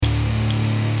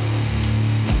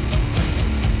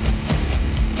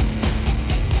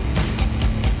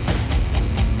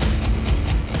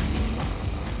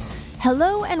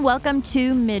Hello and welcome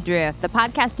to Midriff, the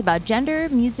podcast about gender,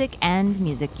 music, and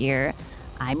music gear.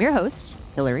 I'm your host,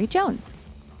 Hillary Jones.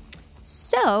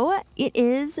 So it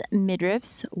is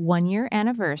Midriff's 1-year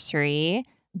anniversary.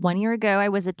 1 year ago, I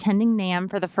was attending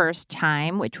NAMM for the first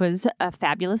time, which was a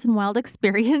fabulous and wild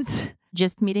experience,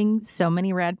 just meeting so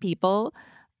many rad people.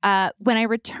 When I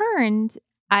returned,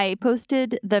 I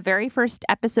posted the very first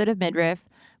episode of Midriff,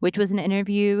 which was an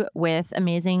interview with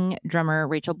amazing drummer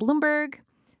Rachel Bloomberg.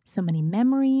 So many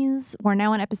memories. We're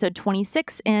now on episode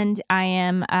 26, and I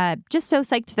am just so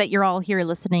psyched that you're all here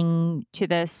listening to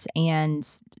this, and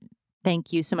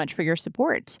thank you so much for your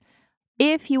support.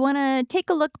 If you want to take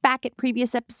a look back at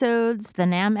previous episodes, the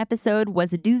NAMM episode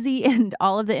was a doozy, and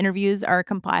all of the interviews are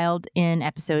compiled in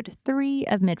episode 3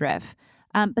 of Midriff.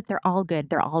 But they're all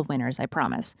good. They're all winners, I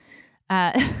promise.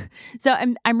 So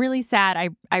I'm really sad.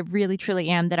 I really truly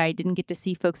am that I didn't get to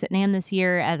see folks at NAMM this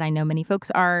year, as I know many folks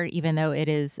are, even though it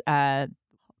is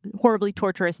horribly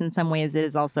torturous in some ways. It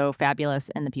is also fabulous,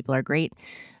 and the people are great.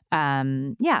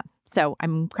 So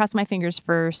I'm crossing my fingers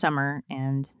for summer,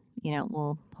 and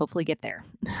we'll hopefully get there.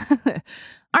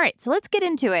 All right, so let's get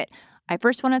into it. I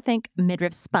first want to thank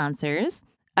Midriff's sponsors.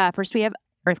 First, we have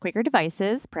Earthquaker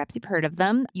Devices. Perhaps you've heard of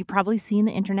them. You've probably seen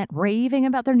the internet raving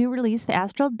about their new release, the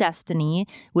Astral Destiny,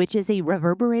 which is a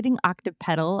reverberating octave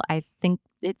pedal. I think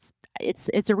it's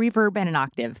a reverb and an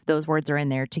octave. Those words are in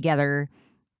there together.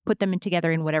 Put them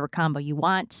together in whatever combo you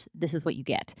want. This is what you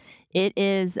get. It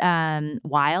is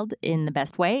wild in the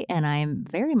best way, and I'm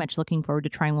very much looking forward to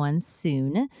trying one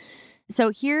soon. So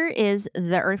here is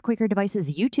the Earthquaker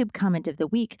Devices YouTube comment of the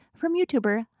week from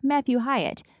YouTuber Matthew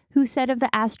Hyatt, who said of the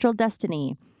Astral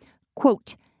Destiny,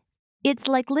 quote, "It's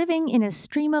like living in a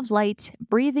stream of light,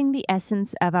 breathing the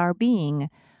essence of our being,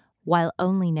 while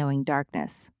only knowing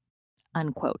darkness,"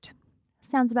 unquote.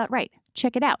 Sounds about right.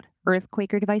 Check it out,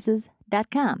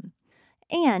 earthquakerdevices.com.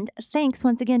 And thanks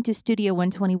once again to Studio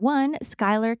 121.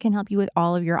 Skylar can help you with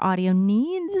all of your audio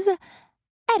needs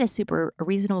at a super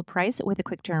reasonable price with a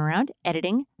quick turnaround,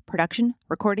 editing, production,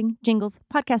 recording, jingles,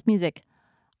 podcast music.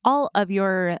 All of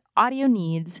your audio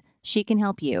needs, she can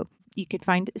help you. You can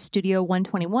find Studio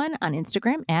 121 on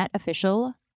Instagram at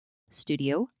official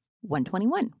Studio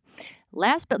 121.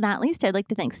 Last but not least, I'd like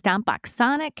to thank Stompbox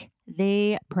Sonic.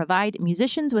 They provide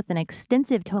musicians with an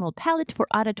extensive tonal palette for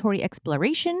auditory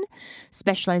exploration.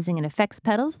 Specializing in effects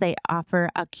pedals, they offer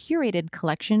a curated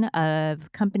collection of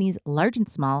companies large and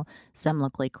small, some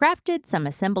locally crafted, some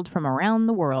assembled from around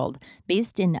the world.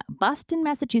 Based in Boston,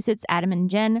 Massachusetts, Adam and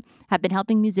Jen have been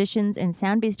helping musicians and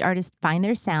sound-based artists find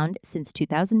their sound since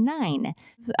 2009.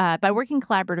 By working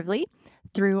collaboratively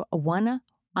through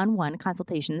one-on-one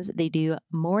consultations, they do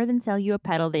more than sell you a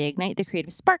pedal. They ignite the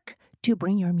creative spark to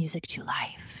bring your music to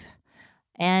life.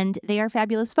 And they are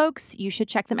fabulous folks. You should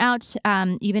check them out.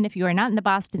 Even if you are not in the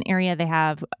Boston area, they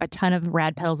have a ton of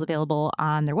rad pedals available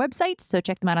on their website. So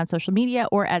check them out on social media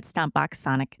or at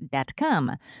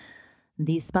stompboxsonic.com.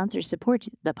 These sponsors support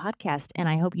the podcast, and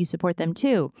I hope you support them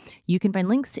too. You can find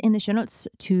links in the show notes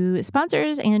to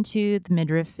sponsors and to the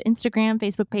Midriff Instagram,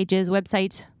 Facebook pages,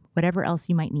 website, whatever else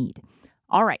you might need.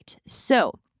 All right,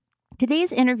 so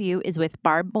today's interview is with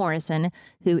Barb Morrison,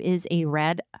 who is a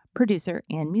rad producer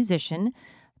and musician.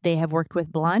 They have worked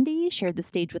with Blondie, shared the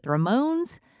stage with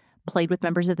Ramones, played with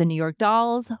members of the New York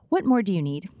Dolls. What more do you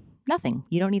need? Nothing.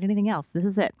 You don't need anything else. This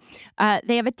is it.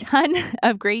 They have a ton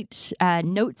of great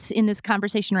notes in this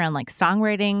conversation around like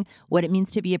songwriting, what it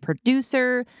means to be a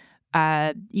producer,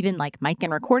 even like mic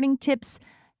and recording tips.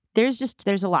 There's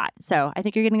a lot. So I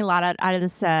think you're getting a lot out of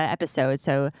this episode.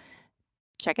 So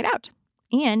check it out.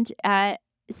 And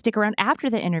stick around after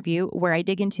the interview where I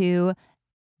dig into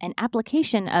an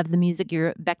application of the Music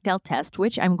Gear Bechdel test,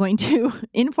 which I'm going to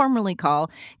informally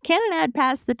call, can an ad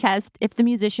pass the test if the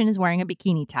musician is wearing a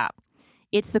bikini top?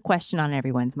 It's the question on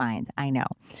everyone's mind, I know.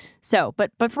 So,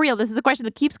 but for real, this is a question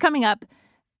that keeps coming up.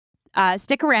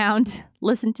 Stick around,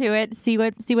 listen to it, see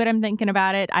what I'm thinking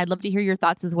about it. I'd love to hear your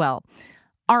thoughts as well.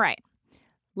 All right,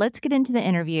 let's get into the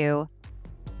interview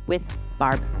with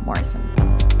Barb Morrison.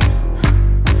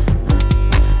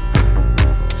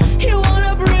 You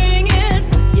wanna bring it,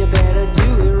 you better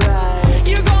do it right.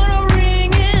 You're gonna ring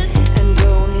it, and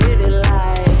don't hit it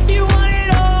light. You want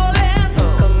it all in,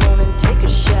 come on and take a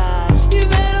shot. You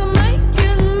better make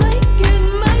it good.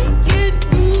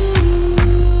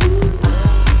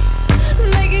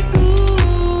 Make it good.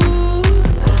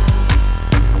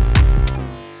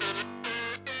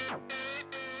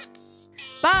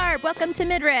 Barb, welcome to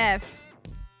Midriff.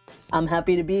 I'm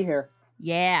happy to be here.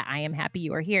 Yeah, I am happy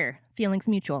you are here. Feelings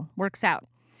mutual. Works out.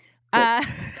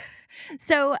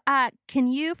 So, can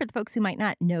you, for the folks who might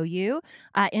not know you,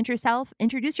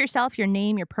 introduce yourself, your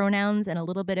name, your pronouns, and a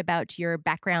little bit about your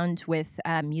background with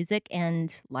music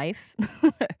and life?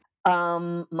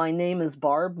 My name is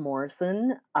Barb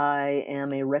Morrison. I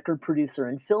am a record producer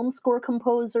and film score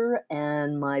composer,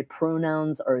 and my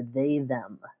pronouns are they,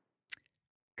 them.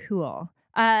 Cool.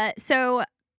 So,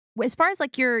 as far as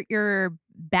like your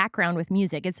background with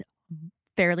music, it's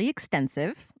fairly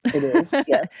extensive. It is,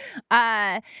 yes.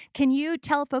 uh, can you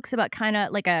tell folks about kind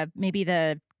of like a maybe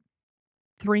the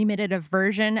 3 minute of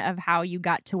version of how you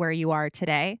got to where you are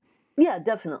today? Yeah,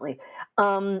 definitely.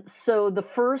 So the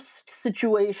first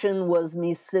situation was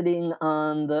me sitting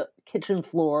on the kitchen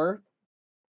floor,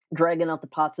 dragging out the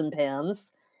pots and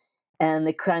pans, and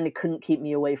they kind of couldn't keep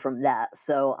me away from that.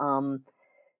 So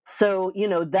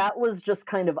that was just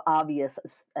kind of obvious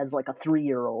as like a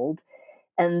 3-year old.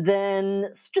 And then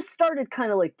just started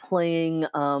kind of like playing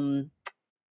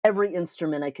every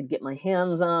instrument I could get my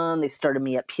hands on. They started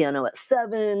me at piano at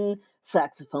 7,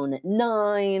 saxophone at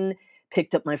 9,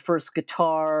 picked up my first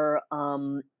guitar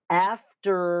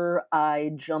after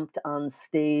I jumped on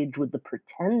stage with the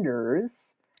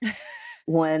Pretenders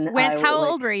when When I was how like,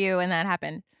 old were you when that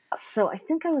happened? so I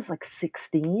think I was like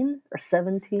 16 or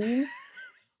 17.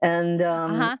 And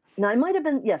Uh-huh. no, I might have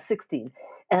been, yeah, 16.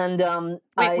 And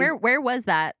Wait, where was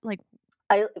that? Like,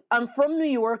 I'm from New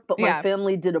York, but my yeah,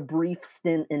 family did a brief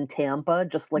stint in Tampa,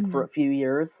 just like for mhm, a few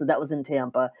years. So that was in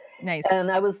Tampa. nice. And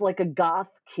I was like a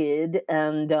goth kid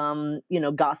and,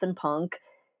 goth and punk.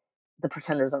 The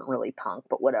Pretenders aren't really punk,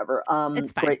 but whatever.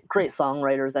 It's fine. Great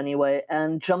songwriters anyway.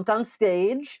 And jumped on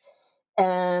stage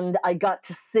and I got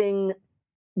to sing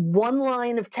one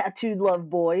line of Tattooed Love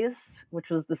Boys, which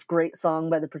was this great song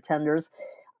by the Pretenders,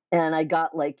 and I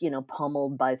got like,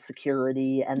 pummeled by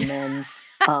security. And then,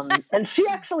 and she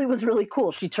actually was really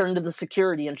cool. She turned to the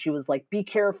security and she was like, be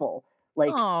careful.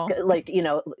 Like, Oh,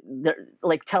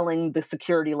 like telling the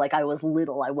security, like I was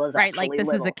little, I was right. Like actually this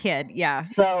is a little. kid. Yeah,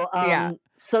 So, yeah.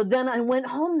 so then I went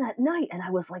home that night and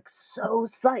I was like so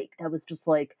psyched. I was just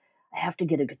like, I have to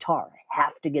get a guitar. I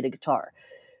have to get a guitar.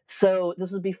 So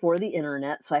this was before the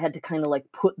internet. So I had to kind of like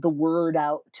put the word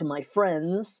out to my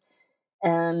friends,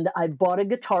 and I bought a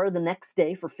guitar the next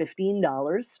day for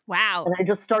 $15, Wow. and I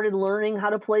just started learning how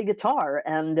to play guitar.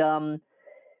 And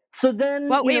so then,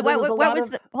 What? Wait. there was a What lot was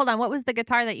of, the? Hold on. What was the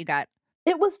guitar that you got?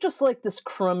 it was just like this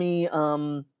crummy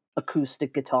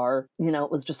acoustic guitar.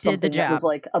 It was just Did the something that was job.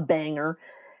 like a banger.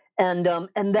 And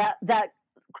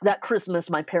that Christmas,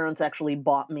 my parents actually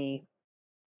bought me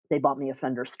a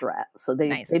Fender Strat. So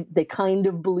Nice. they kind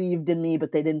of believed in me,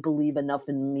 but they didn't believe enough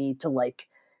in me to like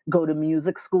go to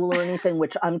music school or anything,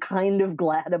 which I'm kind of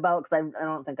glad about because I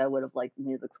don't think I would have liked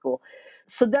music school.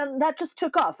 So then that just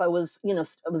took off. I was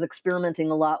experimenting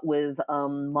a lot with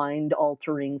mind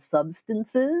altering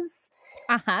substances.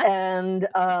 Uh huh.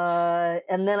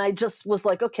 And then I just was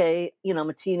like, okay, I'm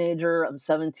a teenager, I'm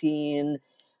 17.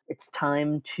 It's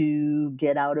time to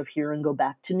get out of here and go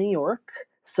back to New York.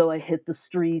 So I hit the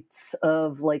streets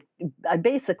of like, I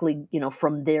basically,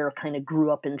 from there kind of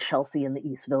grew up in Chelsea in the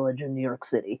East Village in New York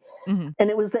City. Hmm. And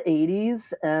it was the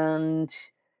 80s, and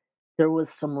there was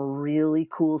some really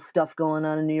cool stuff going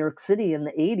on in New York City in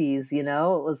the 80s. It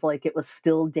was like it was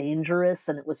still dangerous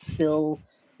and it was still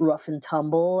rough and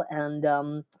tumble.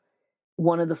 And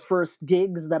one of the first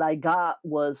gigs that I got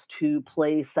was to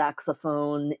play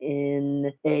saxophone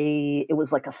it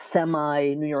was like a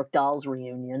semi New York Dolls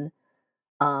reunion.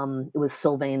 It was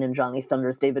Sylvain and Johnny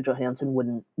Thunders. David Johansen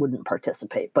wouldn't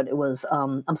participate, but it was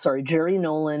I'm sorry, Jerry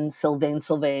Nolan, Sylvain,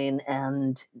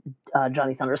 and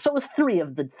Johnny Thunders. So it was three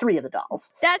of the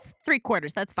dolls. That's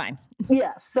 3/4. That's fine.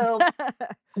 Yeah, so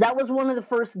that was one of the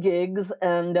first gigs,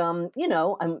 and I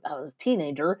was a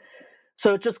teenager,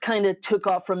 so it just kind of took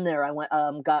off from there. I went,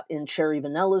 got in Cherry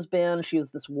Vanilla's band. She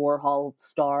was this Warhol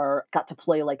star. Got to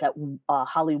play like at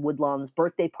Holly Woodlawn's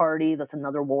birthday party. That's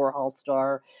another Warhol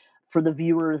star. For the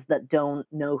viewers that don't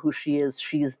know who she is,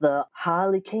 she's the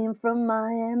Holly came from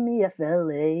Miami,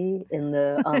 FLA in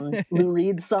the Lou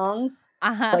Reed song.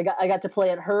 Uh So huh. I got to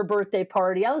play at her birthday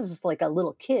party. I was just like a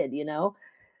little kid.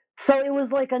 So it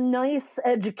was like a nice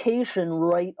education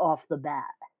right off the bat.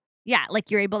 Yeah, like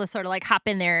you're able to sort of like hop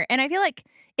in there. And I feel like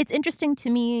it's interesting to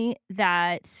me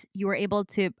that you were able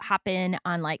to hop in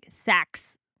on like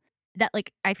sax that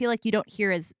like I feel like you don't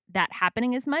hear as that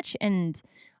happening as much. And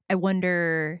I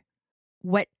wonder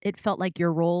what it felt like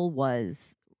your role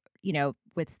was,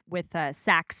 with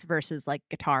sax versus like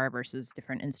guitar versus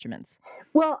different instruments.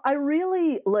 Well, I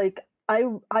really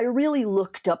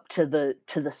looked up to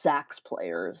the sax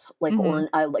players. Like, Hmm. or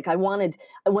I wanted,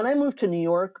 when I moved to New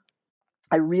York,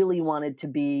 I really wanted to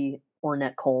be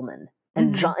Ornette Coleman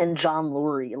and John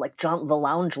Lurie. Like the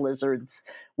Lounge Lizards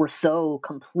were so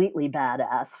completely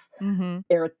badass.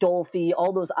 Eric Dolphy,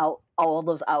 all those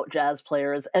out jazz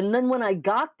players. And then when I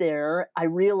got there, I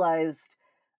realized,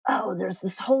 oh, there's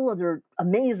this whole other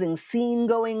amazing scene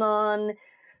going on.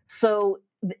 So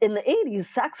in the 80s,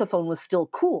 saxophone was still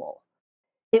cool.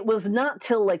 It was not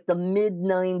till like the mid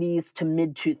 90s to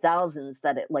mid 2000s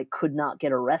that it like could not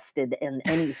get arrested in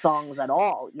any songs at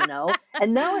all, you know?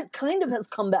 And now it kind of has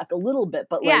come back a little bit,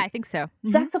 but Yeah, like I think so.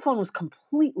 saxophone was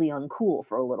completely uncool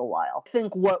for a little while. I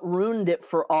think what ruined it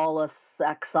for all us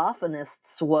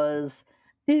saxophonists was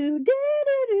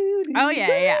Oh,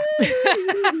 yeah.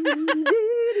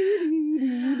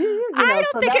 I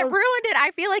don't think it ruined it.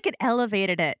 I feel like it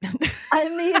elevated it. I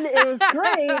mean, it was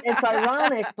great. It's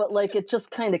ironic, but like it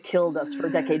just kind of killed us for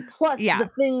a decade. Plus, the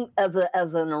thing as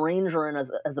an arranger and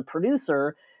as a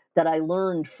producer that I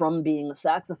learned from being a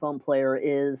saxophone player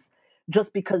is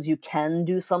just because you can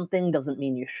do something doesn't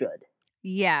mean you should.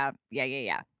 Yeah.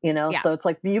 You know, so it's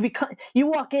like you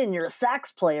walk in, you're a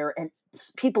sax player, and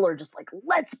people are just like,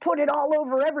 let's put it all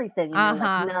over everything. And you're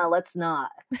like, no, let's not.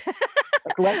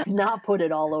 Like, let's not put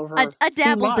it all over. A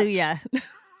dab will do ya.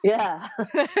 Yeah.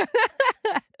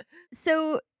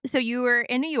 So you were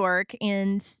in New York,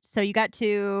 and so you got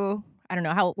to, I don't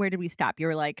know, where did we stop? You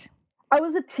were like... I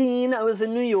was a teen. I was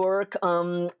in New York.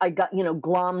 I got,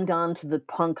 glommed onto the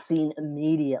punk scene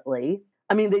immediately.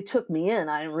 I mean, they took me in.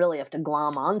 I didn't really have to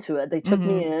glom onto it. They took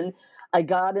me in. I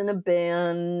got in a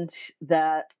band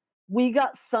that we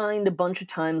got signed a bunch of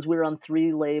times. We were on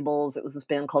 3 labels. It was this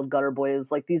band called Gutter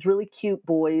Boys, like these really cute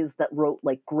boys that wrote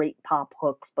like great pop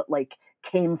hooks, but like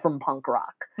came from punk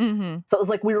rock. So it was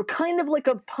like we were kind of like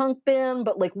a punk band,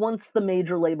 but like once the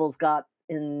major labels got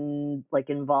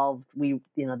involved,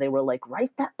 they were like,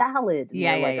 write that ballad.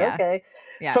 And okay.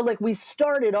 Yeah. So like we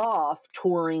started off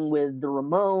touring with the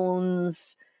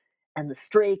Ramones and the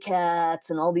Stray Cats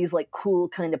and all these like cool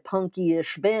kind of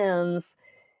punky-ish bands.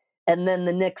 And then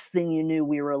the next thing you knew,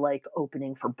 we were like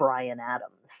opening for Bryan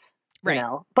Adams. Right. You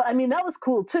know? But I mean, that was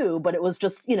cool too, but it was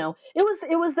just, it was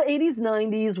the 80s,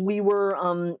 90s. We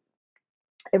were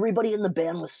everybody in the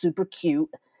band was super cute.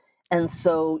 And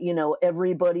so,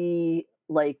 everybody,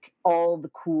 like all the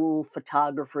cool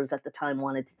photographers at the time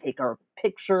wanted to take our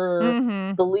picture.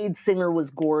 The lead singer was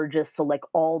gorgeous. So like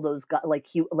all those guys, like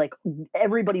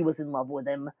everybody was in love with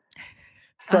him.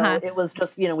 So it was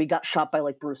just, we got shot by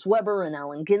like Bruce Weber and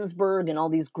Allen Ginsberg and all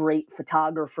these great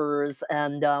photographers.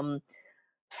 And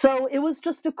so it was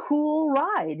just a cool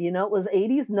ride, it was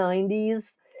 80s,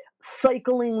 90s.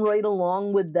 Cycling right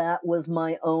along with that was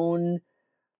my own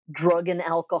drug and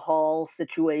alcohol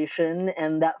situation,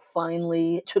 and that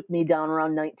finally took me down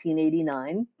around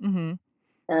 1989.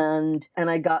 And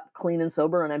I got clean and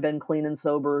sober, and I've been clean and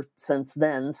sober since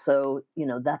then. So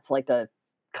that's like a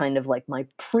kind of like my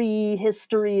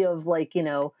pre-history of like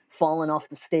falling off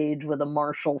the stage with a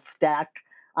Marshall stack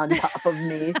on top of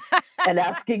me and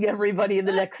asking everybody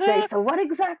the next day, so what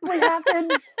exactly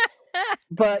happened?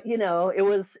 But it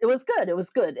was good. It was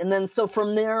good. And then so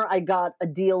from there, I got a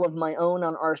deal of my own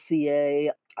on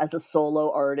RCA as a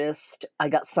solo artist. I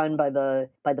got signed by the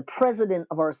president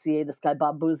of RCA, this guy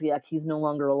Bob Buziak. He's no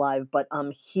longer alive, but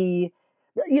he,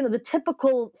 the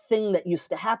typical thing that used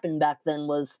to happen back then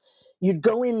was you'd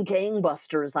go in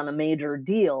gangbusters on a major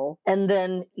deal, and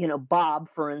then Bob,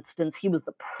 for instance, he was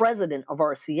the president of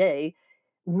RCA.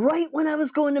 Right when I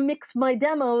was going to mix my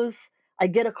demos, I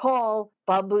get a call,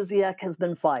 Bob Buziak has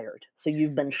been fired, so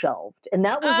you've been shelved. And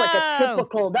that was like a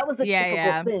typical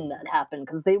thing that happened,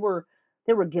 because they were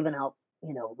giving out,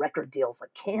 record deals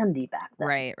like candy back then.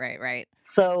 Right.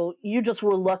 So you just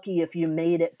were lucky if you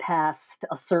made it past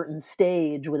a certain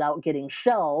stage without getting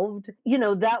shelved.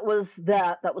 That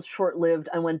was short-lived.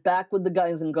 I went back with the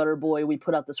guys in Gutter Boy. We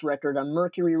put out this record on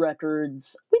Mercury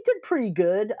Records. We did pretty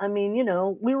good. I mean,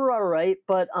 we were all right,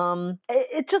 but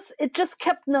it just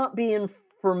kept not being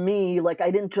for me. Like, I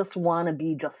didn't just want to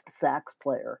be just a sax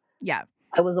player. Yeah.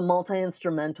 I was a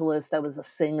multi-instrumentalist, I was a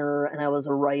singer, and I was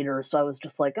a writer. So I was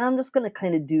just like, I'm just going to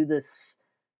kind of do this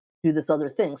other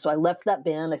thing. So I left that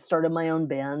band. I started my own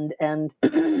band, and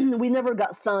we never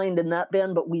got signed in that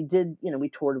band, but we did, we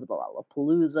toured with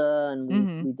Lollapalooza,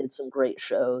 and we did some great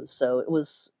shows. So it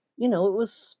was, it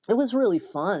was really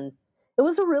fun. It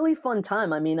was a really fun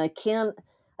time. I mean, I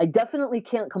definitely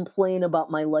can't complain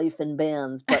about my life in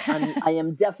bands, but I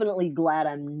am definitely glad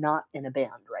I'm not in a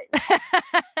band right now.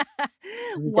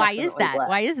 Why is that? Glad.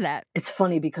 Why is that? It's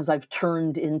funny because I've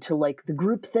turned into like the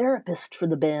group therapist for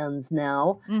the bands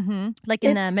now. Like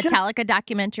in the Metallica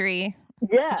documentary.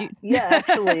 Yeah, Did yeah,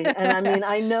 actually. you? And I mean,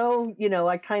 I know,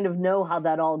 I kind of know how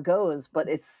that all goes, but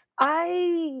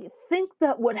I think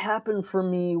that what happened for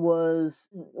me was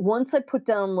once I put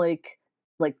down like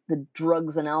the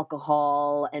drugs and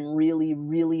alcohol and really,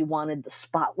 really wanted the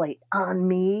spotlight on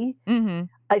me, Mhm.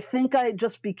 I think I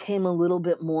just became a little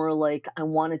bit more like I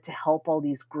wanted to help all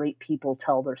these great people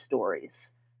tell their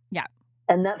stories. Yeah.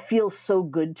 And that feels so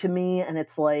good to me. And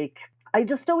it's like, I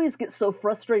just always get so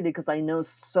frustrated because I know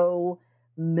so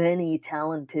many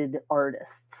talented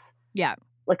artists. Yeah.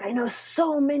 Like, I know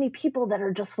so many people that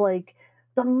are just like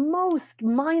the most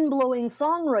mind blowing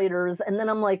songwriters. And then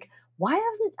I'm like,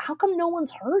 how come no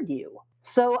one's heard you?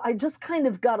 So I just kind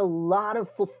of got a lot of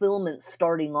fulfillment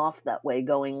starting off that way,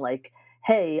 going like,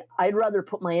 hey, I'd rather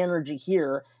put my energy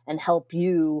here and help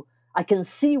you. I can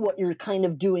see what you're kind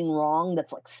of doing wrong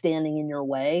that's like standing in your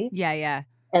way. Yeah, yeah.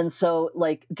 And so,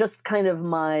 like, just kind of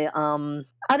my,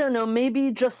 I don't know,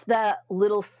 maybe just that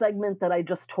little segment that I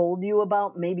just told you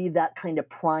about, maybe that kind of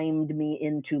primed me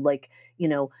into, like,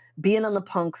 being on the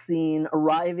punk scene,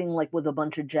 arriving, like, with a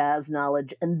bunch of jazz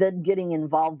knowledge, and then getting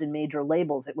involved in major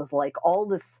labels. It was like all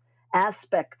this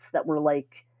aspects that were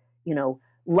like,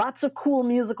 lots of cool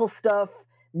musical stuff,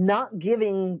 not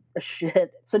giving a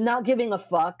shit. So not giving a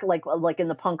fuck, like in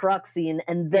the punk rock scene,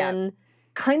 and Yeah. then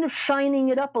kind of shining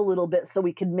it up a little bit so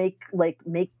we could make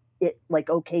it like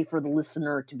okay for the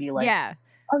listener to be like, Yeah.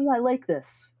 oh yeah, I like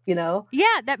this,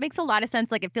 Yeah, that makes a lot of sense.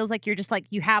 Like, it feels like you're just like,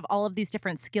 you have all of these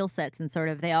different skill sets and sort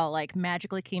of they all like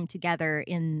magically came together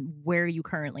in where you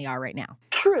currently are right now.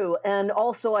 True. And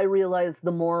also I realized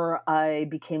the more I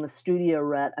became a studio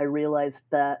rat, I realized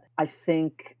that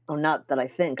not that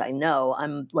I know,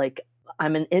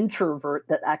 I'm an introvert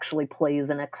that actually plays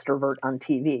an extrovert on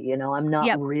TV. Yep.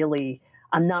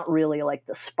 I'm not really like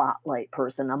the spotlight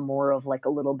person. I'm more of like a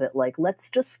little bit like, let's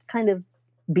just kind of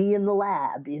be in the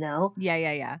lab. Yeah, yeah,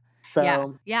 yeah. Yeah.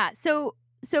 So Yeah.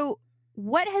 So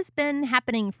what has been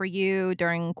happening for you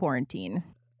during quarantine?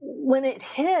 when it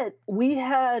hit, we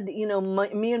had, me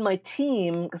and my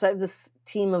team, because I have this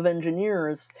team of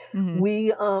engineers, Mhm.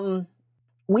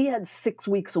 we had 6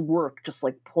 weeks of work just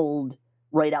like pulled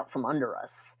right out from under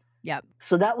us. Yep.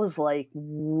 So that was like,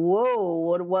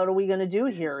 whoa, what are we going to do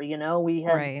here?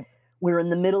 Right. We were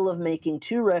in the middle of making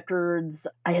two records.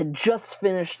 I had just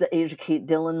finished the Asia Kate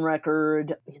Dillon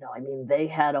record. I mean, they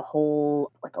had a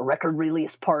whole like a record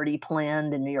release party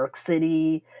planned in New York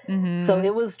City. So Mhm.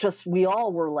 it was just, we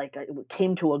all were like, it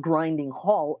came to a grinding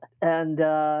halt. And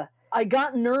I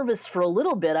got nervous for a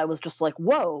little bit. I was just like,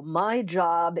 whoa, my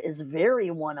job is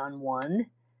very one on one.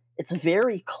 It's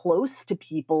very close to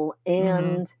people. Mhm.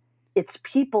 And it's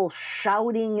people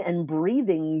shouting and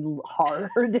breathing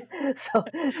hard. So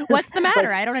it's What's the matter?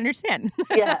 like, I don't understand.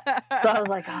 yeah. So I was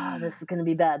like, this is going to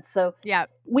be bad. So Yep.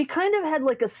 we kind of had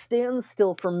like a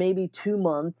standstill for maybe 2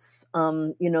 months.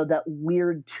 That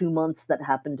weird 2 months that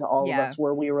happened to all of Yeah. us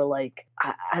where we were like,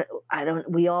 I don't,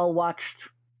 we all watched,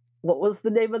 what was the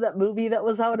name of that movie that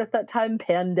was out at that time?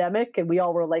 Pandemic. And we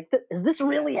all were like, is this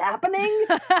really happening?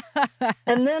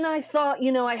 And then I thought,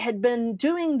 I had been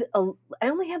I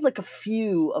only had like a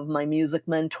few of my music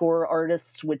mentor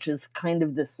artists, which is kind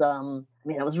of this, I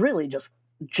was really just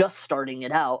starting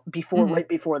it out Mhm. right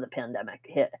before the pandemic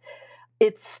hit.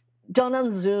 It's done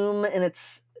on Zoom and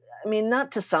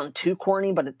not to sound too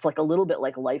corny, but it's like a little bit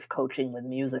like life coaching with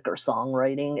music or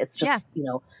songwriting. It's Yeah. just,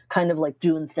 kind of like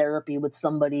doing therapy with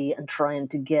somebody and trying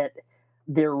to get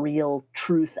their real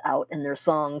truth out in their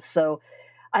songs. So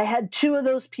I had two of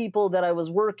those people that I was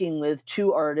working with,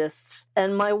 two artists,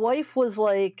 and my wife was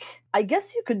like, I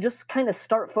guess you could just kind of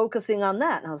start focusing on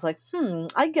that. And I was like,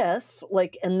 I guess.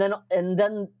 Like, and then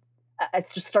I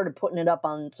just started putting it up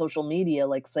on social media,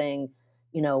 like saying,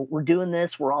 we're doing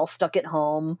this, we're all stuck at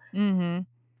home. Mhm.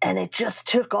 And it just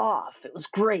took off. It was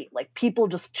great. Like people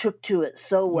just took to it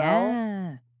so well.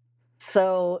 Yeah.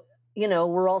 So,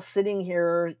 we're all sitting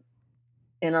here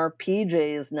in our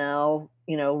PJs now,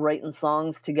 writing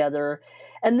songs together.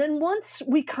 And then once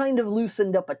we kind of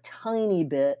loosened up a tiny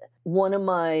bit, one of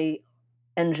my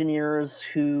engineers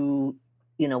who,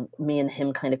 me and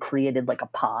him kind of created like a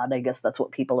pod, I guess that's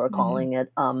what people are Mhm. calling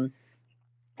it.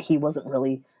 He wasn't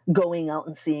really going out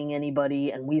and seeing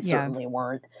anybody, and we Yeah. certainly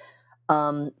weren't.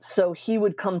 So he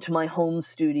would come to my home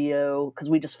studio because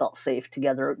we just felt safe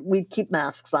together. We'd keep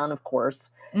masks on, of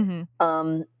course. Mhm.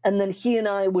 And then he and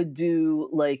I would do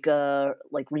like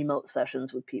remote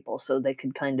sessions with people so they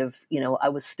could kind of, I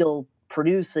was still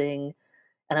producing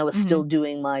and I was still Mhm.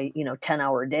 doing my,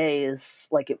 10-hour days.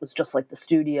 Like it was just like the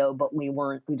studio, but we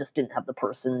just didn't have the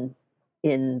person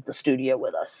in the studio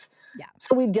with us. Yeah.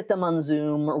 So we'd get them on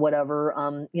Zoom or whatever.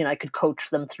 I could coach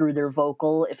them through their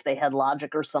vocal if they had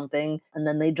Logic or something, and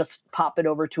then they just pop it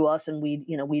over to us, and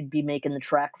we'd be making the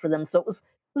track for them. So it was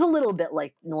a little bit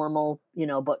like normal,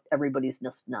 but everybody's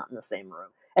just not in the same room.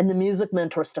 And the music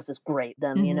mentor stuff is great.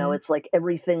 Then, it's like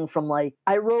everything from like,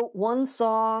 I wrote one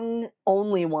song,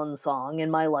 only one song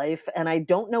in my life, and I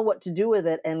don't know what to do with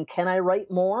it. And can I write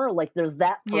more? Like there's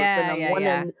that person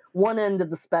on one end of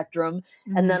the spectrum.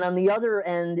 And then on the other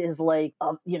end is like,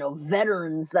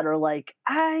 veterans that are like,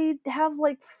 I have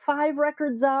like 5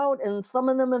 records out and some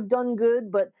of them have done good,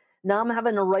 but now I'm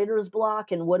having a writer's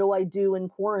block. And what do I do in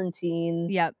quarantine?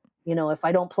 Yep. If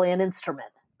I don't play an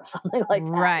instrument or something like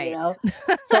that, Right.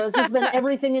 So it's just been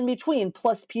everything in between.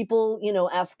 Plus people,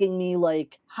 asking me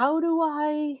like, how do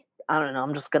I don't know,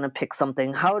 I'm just going to pick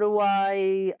something. How do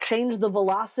I change the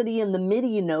velocity and the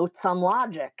MIDI notes on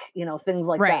Logic? Things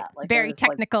like Right. that. Like Very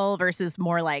technical versus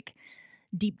more like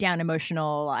deep down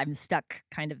emotional, I'm stuck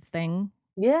kind of thing.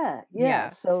 Yeah.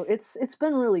 So it's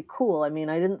been really cool. I mean,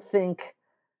 I didn't think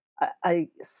it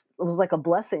was like a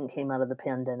blessing came out of the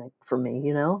pandemic for me,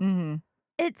 Mm-hmm.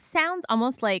 It sounds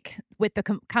almost like with the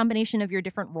combination of your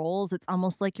different roles, it's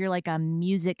almost like you're like a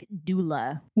music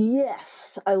doula.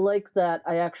 Yes, I like that.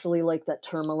 I actually like that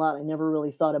term a lot. I never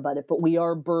really thought about it, but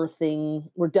we're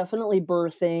definitely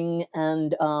birthing.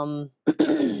 And,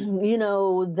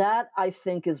 that I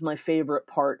think is my favorite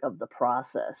part of the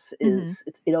process is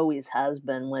it always has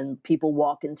been when people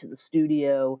walk into the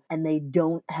studio and they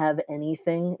don't have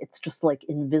anything. It's just like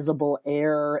invisible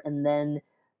air. And then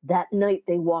that night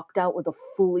they walked out with a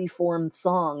fully formed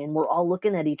song and we're all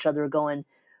looking at each other going,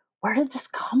 where did this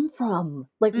come from?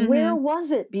 Like, where was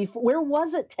it before? Where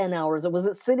was it 10 hours? Was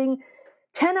it sitting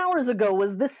 10 hours ago?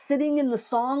 Was this sitting in the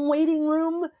song waiting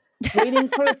room waiting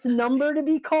for its number to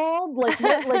be called? Like,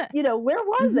 where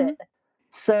was it?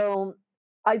 So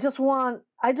I just want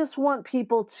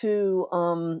people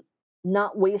to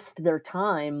not waste their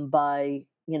time by,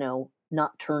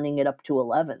 not turning it up to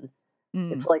 11.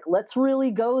 It's like, let's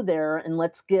really go there and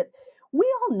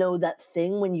we all know that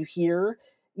thing when you hear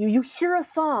a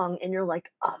song and you're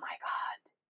like, oh my God,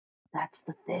 that's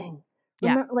the thing.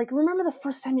 Yeah. Remember the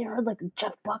first time you heard like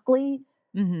Jeff Buckley?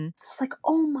 It's just like,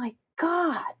 oh my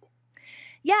God.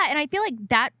 Yeah. And I feel like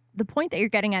the point that you're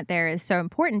getting at there is so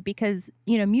important because,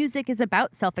 music is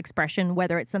about self-expression,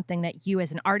 whether it's something that you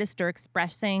as an artist are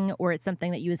expressing or it's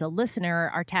something that you as a listener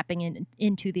are tapping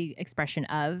into the expression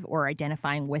of or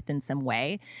identifying with in some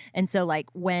way. And so like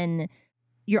when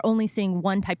you're only seeing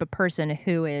one type of person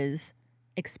who is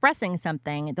expressing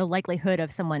something, the likelihood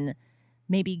of someone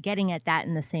maybe getting at that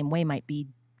in the same way might be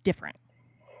different.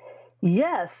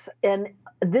 Yes. And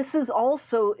this is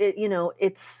also,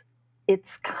 it's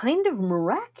kind of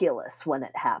miraculous when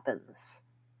it happens.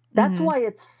 That's why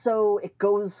it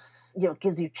goes, it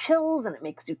gives you chills and it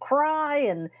makes you cry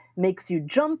and makes you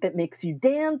jump. It makes you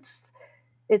dance.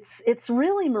 It's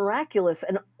really miraculous.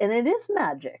 And it is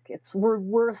magic.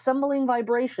 We're assembling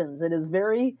vibrations.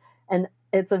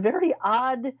 It's a very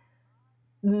odd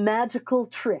magical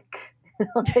trick.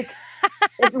 Like,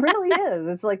 it really is.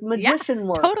 It's like magician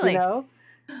work, totally. All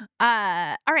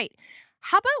right.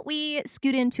 How about we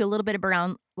scoot into a little bit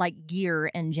around like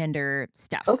gear and gender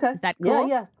stuff? Okay. Is that cool?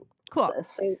 Yeah. Cool.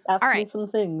 Ask All me right. some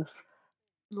things.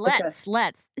 Let's.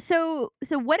 So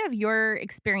what have your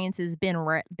experiences been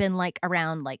like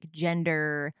around like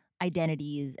gender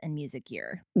identities and music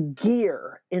gear?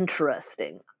 Gear,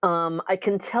 interesting. I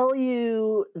can tell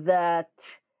you that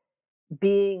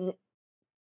being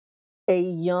a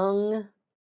young,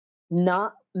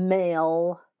 not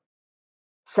male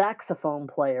saxophone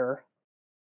player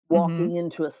walking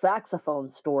into a saxophone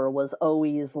store was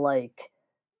always like,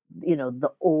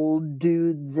 the old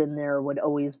dudes in there would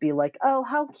always be like, oh,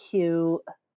 how cute,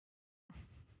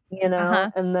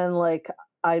 and then like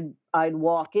I'd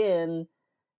walk in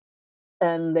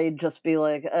and they'd just be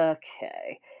like,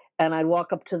 okay. And I'd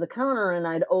walk up to the counter and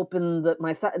I'd open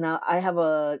my side. Now I have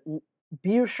a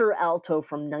Buescher Alto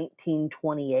from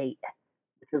 1928,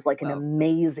 which is like an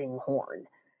amazing horn.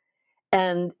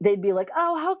 And they'd be like,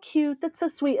 oh, how cute. That's so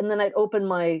sweet. And then I'd open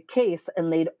my case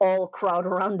and they'd all crowd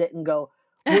around it and go,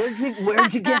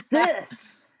 where'd you get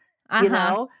this?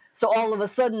 So all of a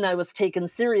sudden I was taken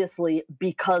seriously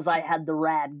because I had the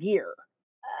rad gear.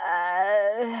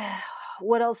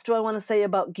 What else do I want to say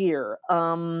about gear?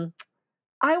 I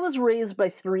was raised by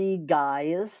 3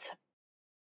 guys,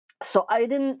 so I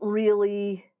didn't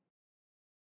really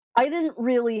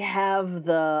have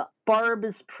the Barb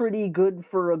is pretty good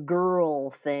for a girl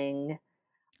thing.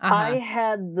 I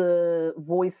had the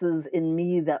voices in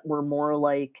me that were more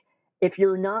like if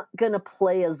you're not going to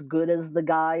play as good as the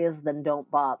guy is, then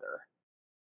don't bother.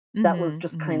 That was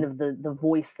just kind of the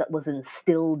voice that was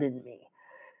instilled in me.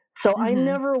 So I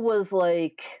never was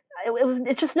like,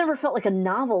 it just never felt like a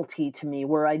novelty to me,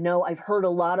 where I know I've heard a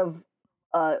lot of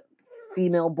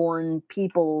female born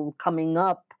people coming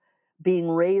up being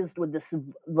raised with this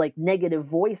like negative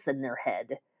voice in their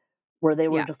head, where they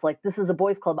were just like, this is a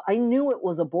boys club. I knew it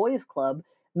was a boys club.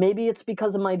 Maybe it's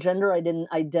because of my gender. I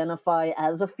didn't identify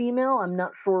as a female. I'm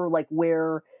not sure like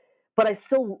where, but I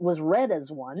still was read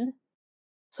as one.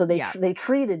 So they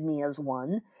treated me as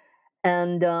one.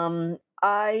 And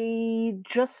I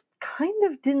just kind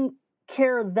of didn't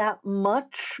care that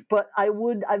much, but I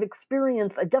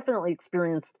definitely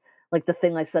experienced like the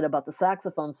thing I said about the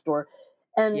saxophone store.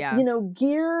 And,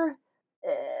 Gear,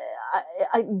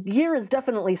 Gear is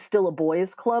definitely still a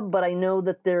boys club, but I know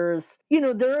that there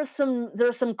are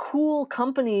some cool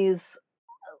companies.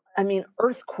 I mean,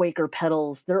 Earthquaker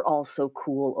pedals, they're all so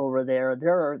cool over there.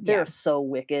 They're so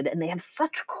wicked, and they have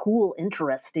such cool,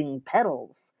 interesting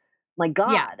pedals. My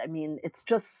God, I mean, it's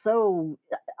just so.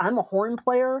 I'm a horn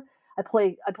player. I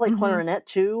play clarinet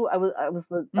too. I was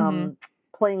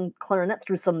playing clarinet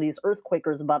through some of these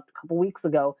Earthquakers about a couple weeks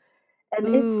ago, and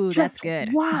it's that's just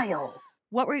good. wild.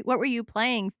 What were you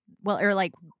playing? Well, or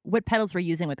like what pedals were you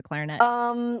using with the clarinet?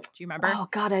 Do you remember? Oh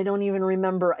God, I don't even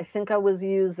remember. I think I was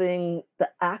using the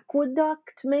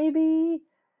Aqueduct, maybe,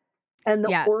 and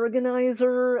the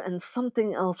Organizer, and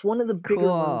something else. One of the bigger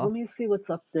ones. Let me see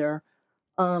what's up there.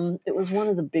 It was one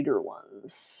of the bigger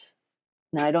ones.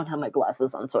 Now I don't have my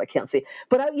glasses on, so I can't see.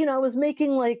 But I was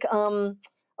making like I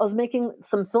was making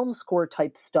some film score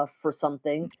type stuff for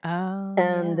something,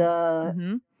 and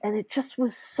it just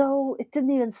was so. It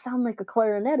didn't even sound like a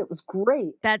clarinet. It was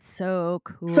great. That's so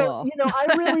cool. So I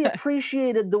really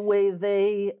appreciated the way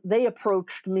they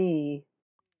approached me,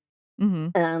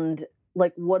 and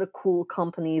like what a cool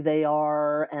company they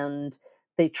are, and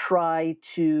they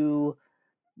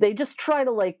just try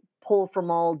to like pull from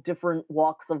all different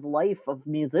walks of life of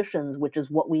musicians, which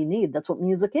is what we need. That's what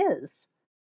music is.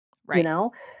 Right.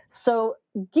 So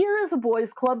Gear is a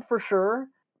boys club for sure,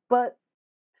 but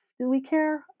do we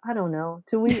care? I don't know.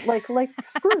 Do we like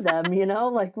screw them,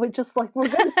 like we're going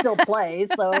to still play.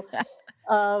 So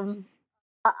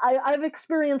I've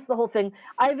experienced the whole thing.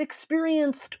 I've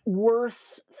experienced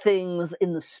worse things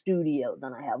in the studio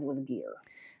than I have with Gear.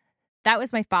 That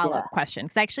was my follow-up question,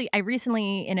 because actually I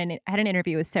recently had an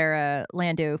interview with Sarah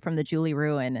Lando from the Julie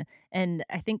Ruin, and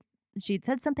I think she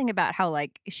said something about how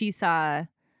like she saw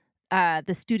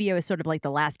the studio as sort of like the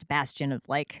last bastion of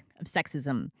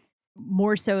sexism,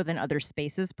 more so than other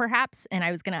spaces perhaps. And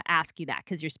I was going to ask you that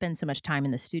because you spend so much time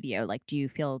in the studio. Like, do you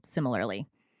feel similarly?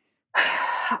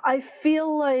 I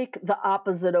feel like the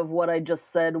opposite of what I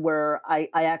just said, where I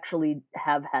actually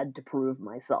have had to prove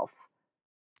myself.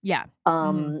 Yeah.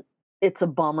 It's a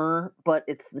bummer, but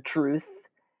it's the truth.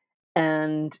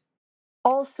 And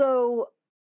also,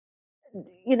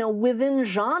 within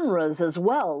genres as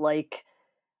well, like,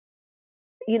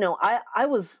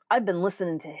 I've been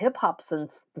listening to hip hop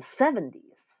since the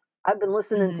 70s. I've been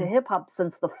listening to hip hop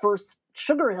since the first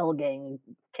Sugar Hill Gang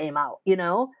came out,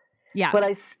 Yeah. But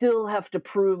I still have to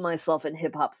prove myself in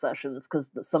hip hop sessions,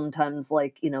 because sometimes,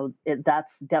 like,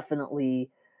 that's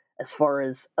definitely, as far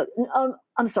as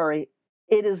I'm sorry,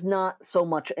 it is not so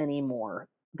much anymore.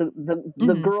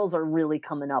 The girls are really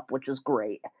coming up, which is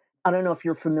great. I don't know if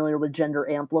you're familiar with Gender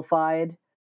Amplified.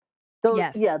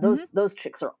 Those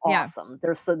chicks are awesome.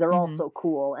 They're all so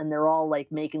cool, and they're all like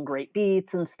making great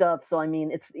beats and stuff. So I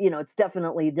mean, it's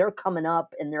definitely, they're coming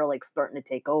up and they're like starting to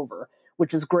take over,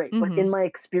 which is great. But in my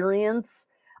experience,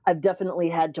 I've definitely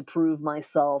had to prove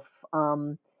myself,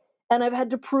 and I've had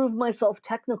to prove myself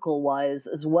technical wise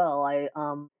as well.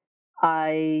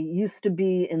 I used to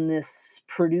be in this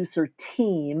producer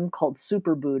team called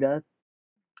Super Buddha,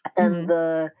 and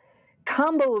the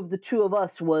combo of the two of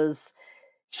us was,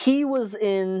 he would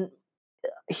stay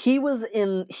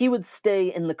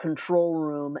in the control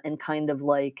room and kind of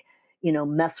like,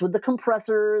 mess with the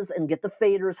compressors and get the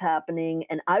faders happening.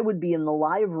 And I would be in the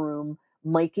live room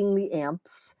miking the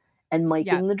amps and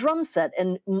miking the drum set.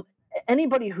 And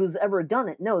anybody who's ever done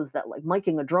it knows that like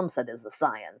miking a drum set is a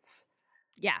science.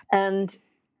 Yeah. And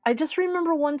I just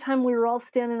remember one time I was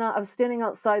standing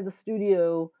outside the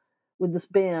studio with this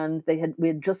band. We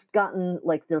had just gotten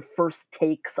like their first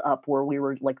takes up, where we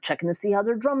were like checking to see how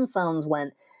their drum sounds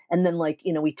went. And then like,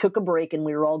 we took a break and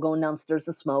we were all going downstairs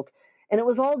to smoke, and it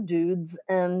was all dudes,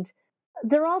 and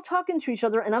they're all talking to each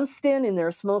other, and I'm standing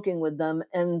there smoking with them,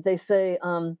 and they say,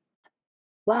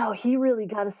 wow, he really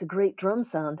got us a great drum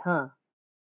sound, huh?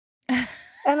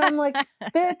 And I'm like,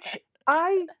 bitch,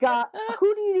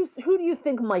 who do you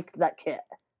think mic'd that kit?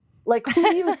 Like, who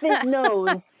do you think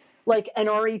knows, like, an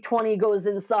RE20 goes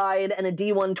inside and a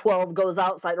D112 goes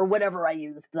outside, or whatever I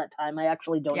used that time. I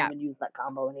actually don't Yeah. even use that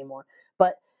combo anymore.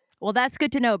 But Well, that's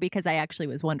good to know because I actually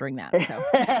was wondering that. So,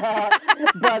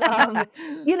 but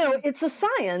you know, it's a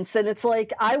science, and it's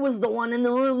like I was the one in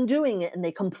the room doing it, and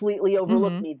they completely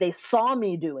overlooked Mhm. me. They saw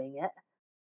me doing it,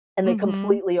 and they Mhm.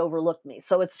 completely overlooked me.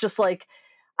 So it's just like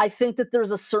I think that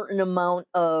there's a certain amount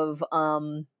of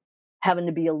having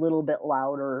to be a little bit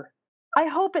louder. I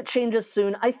hope it changes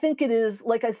soon. I think it is,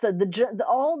 like I said,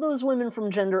 all those women from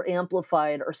Gender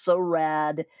Amplified are so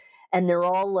rad, and they're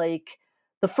all like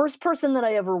the first person that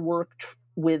I ever worked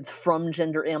with from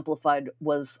Gender Amplified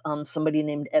was somebody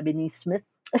named Ebony Smith.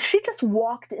 She just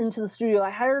walked into the studio.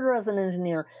 I hired her as an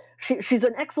engineer. She's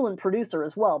an excellent producer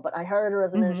as well, but I hired her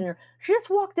as an Mhm. engineer. She just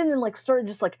walked in and like started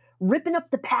just like ripping up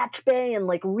the patch bay and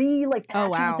like Oh, patching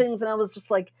wow. things, and I was just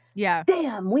like, Yeah.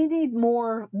 damn, we need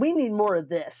more of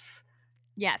this.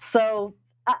 Yes. So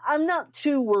I'm not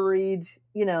too worried,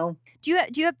 you know. Do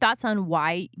you have thoughts on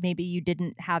why maybe you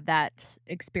didn't have that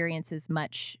experience as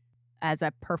much as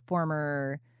a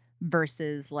performer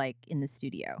versus like in the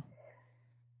studio?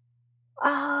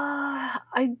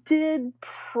 I did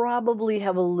probably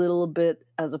have a little bit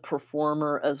as a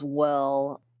performer as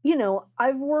well. You know,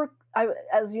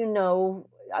 as you know,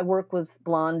 I work with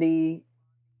Blondie.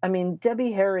 I mean,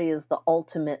 Debbie Harry is the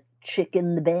ultimate chick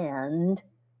in the band.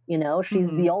 You know, she's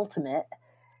the Mhm. ultimate.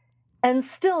 And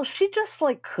still, she just,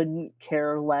 like, couldn't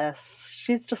care less.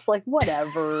 She's just like,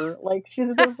 "Whatever." Like,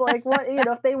 she's just like, "What," you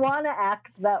know, if they wanna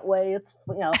act that way, it's,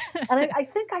 you know, and I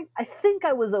think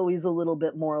I was always a little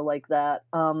bit more like that.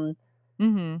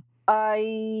 Mhm.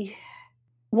 I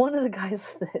One of the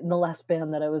guys in the last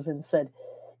band that I was in said,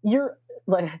 "You're,"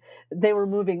 like, they were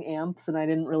moving amps, and I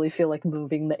didn't really feel like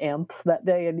moving the amps that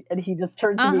day, and he just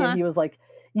turned to me and Uh-huh. he was like,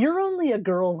 "You're only a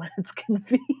girl when it's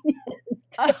convenient."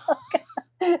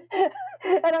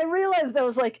 And I realized I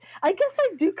was like, I guess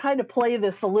I do kind of play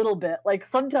this a little bit. Like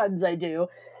sometimes I do.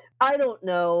 I don't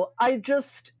know.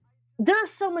 There are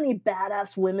so many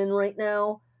badass women right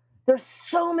now. There's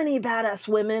so many badass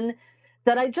women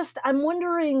that I'm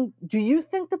wondering, do you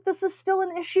think that this is still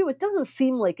an issue? It doesn't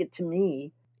seem like it to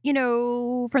me. You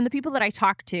know, from the people that I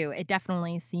talk to, it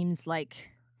definitely seems like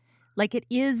it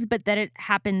is, but that it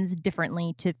happens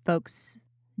differently to folks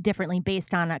differently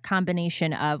based on a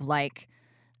combination of like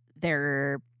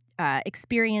their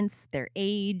experience, their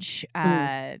age.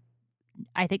 Mm.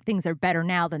 I think things are better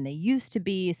now than they used to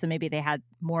be, so maybe they had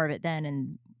more of it then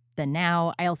and than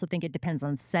now. I also think it depends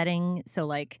on setting. So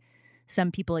like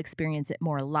some people experience it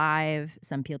more live,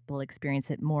 some people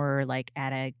experience it more like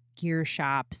at a gear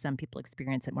shop, some people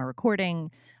experience it more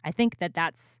recording. I think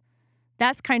that's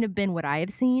kind of been what I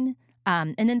have seen.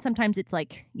 And then sometimes it's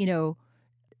like, you know,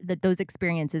 that those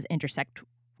experiences intersect,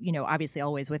 you know, obviously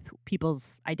always with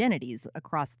people's identities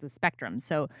across the spectrum.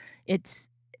 So it's,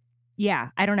 yeah,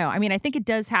 I don't know. I mean, I think it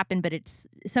does happen, but it's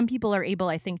some people are able,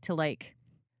 I think, to like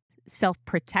self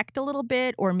protect a little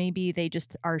bit, or maybe they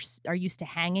just are used to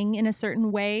hanging in a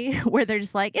certain way where they're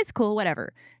just like, it's cool,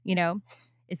 whatever, you know,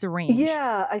 it's a range.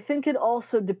 Yeah, I think it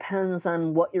also depends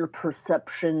on what your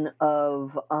perception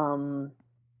of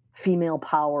female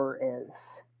power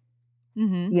is.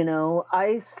 Mm-hmm. You know,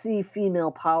 I see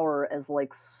female power as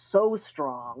like so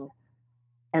strong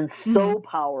and Mm-hmm. so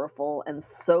powerful and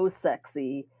so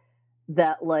sexy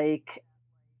that like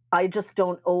I just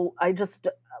don't oh I just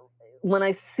when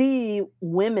I see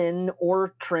women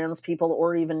or trans people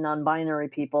or even non-binary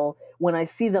people, when I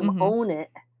see them Mm-hmm. own it,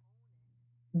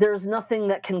 there's nothing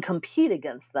that can compete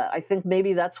against that. I think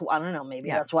maybe I don't know, maybe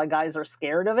Yeah. that's why guys are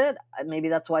scared of it. Maybe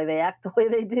that's why they act the way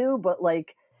they do, but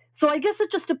like so I guess it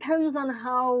just depends on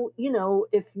how, you know,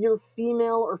 if you're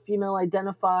female or female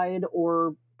identified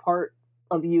or part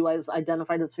of you as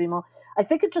identified as female. I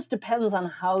think it just depends on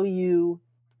how you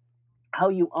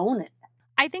own it.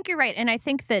 I think you're right. And I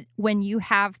think that when you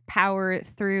have power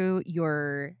through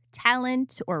your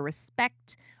talent or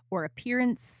respect or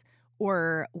appearance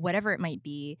or whatever it might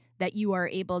be, that you are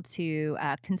able to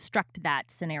construct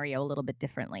that scenario a little bit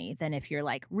differently than if you're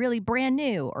like really brand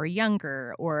new or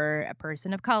younger or a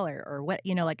person of color or what,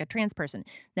 you know, like a trans person,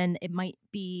 then it might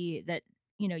be that,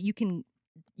 you know, you can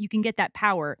get that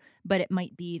power, but it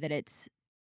might be that it's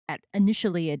at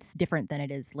initially it's different than it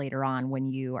is later on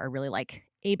when you are really like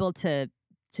able to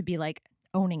be like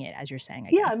owning it as you're saying,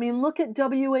 I Yeah, I guess. mean, look at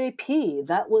WAP.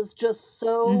 That was just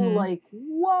so Mhm. like,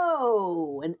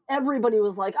 whoa. And everybody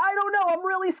was like, I don't know, I'm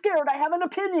really scared. I have an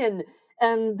opinion.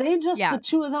 And the Yeah,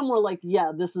 two of them were like,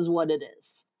 yeah, this is what it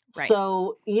is. right.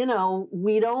 So, you know,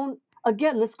 we don't,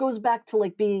 again, this goes back to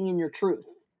like being in your truth.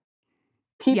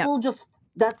 Yep. People just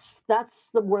that's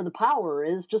where the power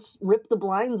is. Just rip the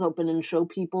blinds open and show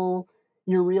people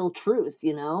your real truth,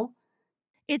 you know?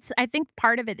 I think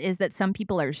part of it is that some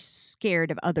people are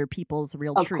scared of other people's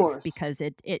real Of truth course. because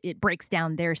it breaks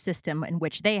down their system in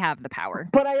which they have the power.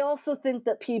 But I also think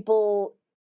that people,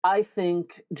 I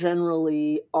think,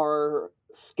 generally are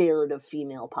scared of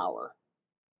female power.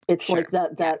 It's Sure. like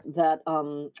that Yeah.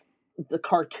 the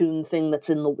cartoon thing that's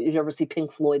in the you ever see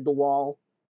Pink Floyd The Wall?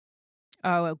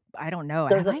 Oh, I don't know.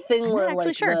 There's Have a I? thing I'm not where actually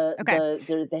like sure.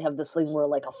 Okay. they have this thing where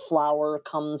like a flower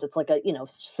comes, it's like a, you know,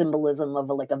 symbolism of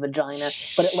a, like a vagina,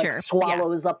 but it like Sure. Yeah.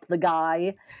 swallows up the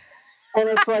guy. And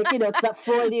it's like, you know, it's that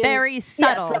Freudian, Very yeah, it's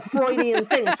subtle. that Freudian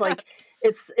thing. It's like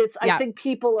it's I Yeah. think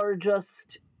people are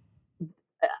just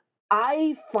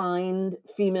I find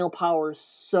female power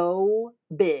so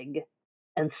big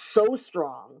and so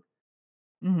strong,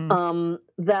 Mhm.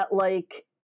 that like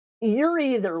you're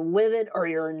either with it or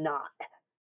you're not.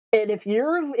 And if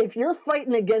you're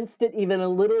fighting against it even a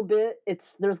little bit,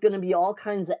 it's there's going to be all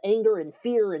kinds of anger and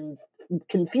fear and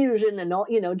confusion and all,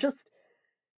 you know, just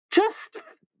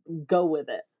go with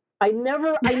it. I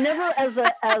never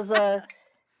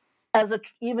as a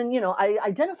even, you know, I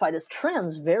identified as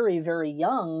trans very very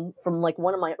young from like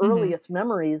one of my Mhm. earliest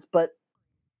memories, but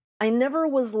I never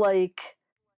was like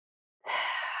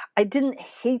I didn't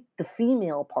hate the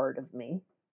female part of me.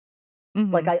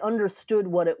 Like Mhm. I understood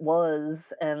what it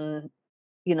was, and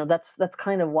you know, that's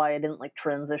kind of why I didn't like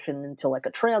transition into like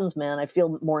a trans man. I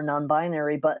feel more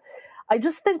non-binary, but I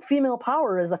just think female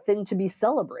power is a thing to be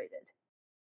celebrated.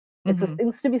 It's a Mhm.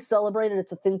 thing to be celebrated,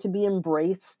 it's a thing to be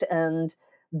embraced, and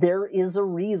there is a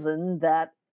reason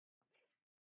that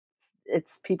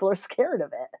it's people are scared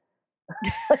of it.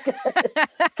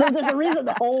 So there's a reason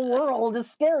the whole world is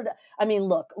scared. I mean,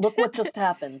 look what just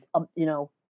happened. You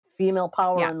know, female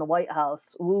power Yeah. in the White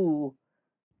House. Ooh,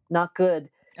 not good.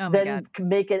 Oh my Then god.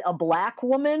 make it a black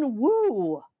woman.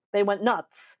 Woo, they went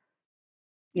nuts.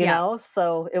 You Yeah. know,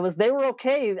 so it was they were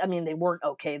okay. I mean, they weren't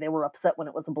okay. They were upset when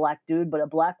it was a black dude, but a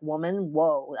black woman,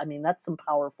 whoa. I mean, that's some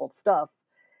powerful stuff.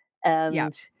 Yeah.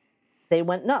 And they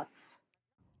went nuts.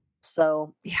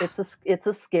 So Yeah. it's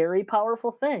a scary,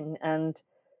 powerful thing. And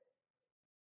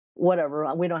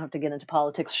whatever, we don't have to get into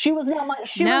politics. She was not my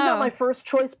No. first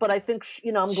choice, but I think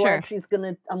you know, Sure.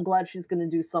 I'm glad she's gonna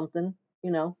do something.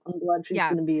 You know, I'm glad she's Yeah.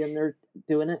 gonna be in there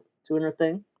doing her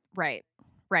thing. Right.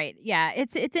 Right. Yeah.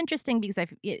 It's interesting because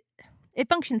it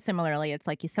functions similarly. It's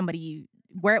like somebody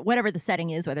where whatever the setting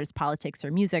is, whether it's politics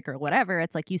or music or whatever,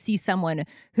 it's like you see someone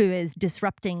who is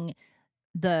disrupting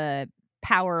the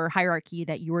power hierarchy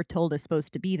that you were told is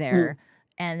supposed to be Mm. there,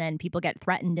 and then people get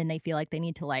threatened and they feel like they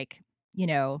need to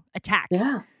attack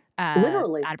Yeah,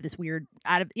 literally. out of this weird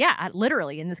out of yeah,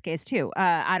 literally in this case too,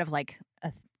 out of like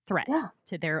a threat Yeah,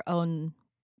 to their own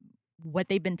what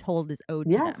they've been told is owed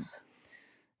to them. yes.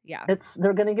 Yeah. It's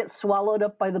they're gonna get swallowed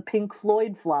up by the Pink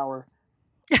Floyd flower.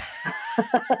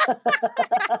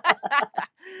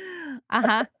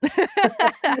 Uh-huh.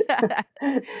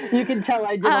 You can tell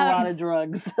I did a lot Um, of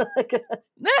drugs,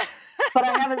 but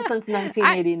I haven't since I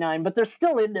 1989. But they're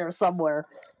still in there somewhere.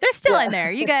 they're still Yeah, in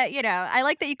there. I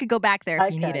like that you could go back there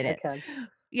if you needed I it. can.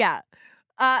 Yeah.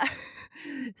 Uh,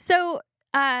 so,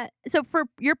 so for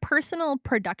your personal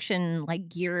production, like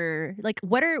gear, like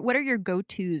what are your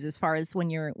go-tos as far as when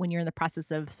you're in the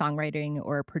process of songwriting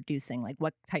or producing? Like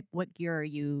what gear are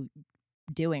you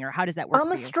doing, or how does that work I'm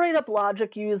for a you? straight up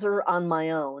Logic user on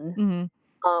my own. Mhm.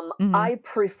 Mhm. I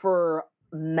prefer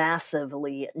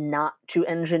massively not to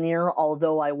engineer,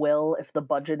 although I will if the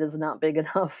budget is not big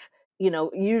enough. You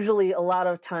know, usually a lot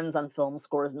of times on film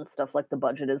scores and stuff, like the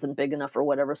budget isn't big enough or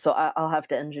whatever, so I'll have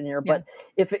to engineer. Yeah. But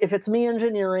if it's me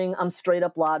engineering, I'm straight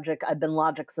up Logic. I've been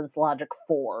Logic since Logic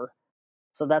 4,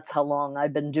 so that's how long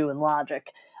I've been doing Logic.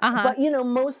 Uh-huh. But you know,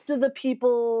 most of the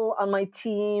people on my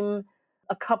team,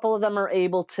 a couple of them are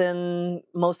Ableton,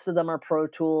 most of them are Pro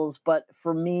Tools. But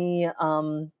for me,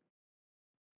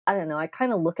 I don't know. I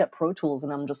kind of look at Pro Tools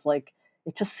and I'm just like,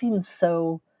 it just seems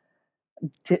so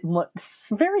it's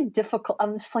very difficult.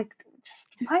 I'm just like, just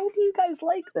why do you guys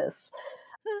like this?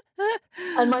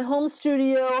 On my home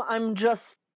studio,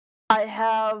 I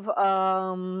have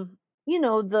you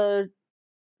know, the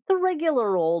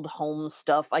regular old home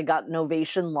stuff. I got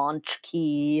Novation Launch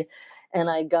Key, and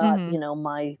I got, Mhm. you know,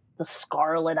 the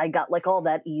Scarlet. I got like all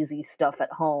that easy stuff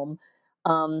at home.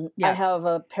 I Yeah. have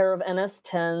a pair of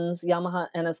NS10s, Yamaha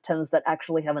NS10s that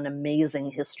actually have an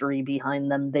amazing history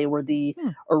behind them. They were the Hmm.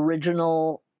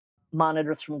 original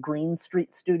monitors from Green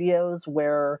Street Studios,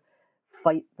 where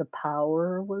Fight the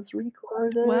Power was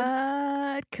recorded.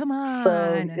 What? Come So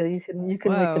on. you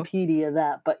can Whoa. Wikipedia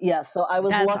that. But yeah, so I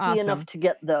was That's lucky enough awesome. to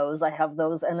get those. I have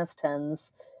those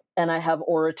NS10s and I have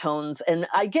Oratones, and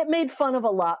I get made fun of a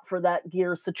lot for that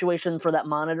gear situation, for that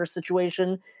monitor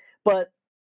situation. But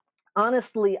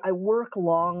honestly, I work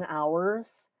long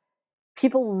hours.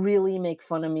 People really make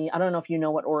fun of me. I don't know if you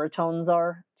know what Oratones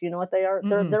are. Do you know what they are?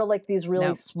 Mm-mm. They're like these really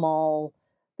No. small,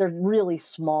 they're really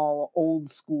small old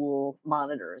school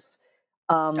monitors.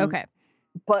 Okay.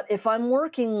 But if I'm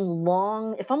working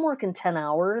 10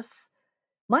 hours,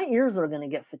 my ears are going to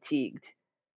get fatigued.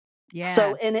 Yeah.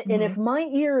 So, and Mm-hmm. if my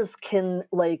ears can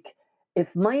like,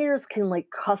 if my ears can like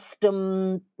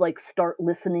custom, like start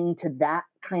listening to that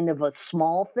kind of a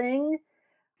small thing,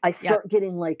 I Yep. start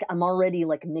getting like, I'm already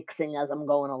like mixing as I'm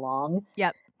going along.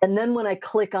 Yep. And then when I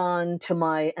click on to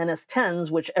my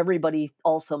NS10s, which everybody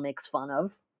also makes fun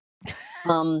of,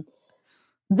 um,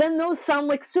 then those sound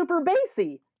like super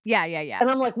bassy. Yeah. Yeah. Yeah. And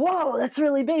I'm like, whoa, that's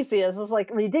really bassy. This is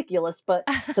like ridiculous, but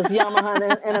because Yamaha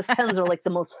and NS10s are like the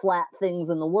most flat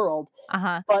things in the world.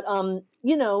 Uh-huh. But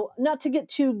you know, not to get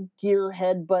too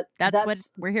gearhead, but That's what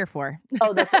we're here for.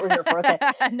 oh, that's what we're here for. Okay.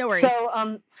 No worries.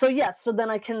 So yes, so then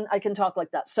I can talk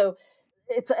like that. So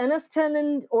it's an NS10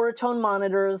 and Oratone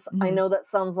monitors. I Mhm. know that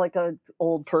sounds like a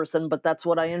old person, but that's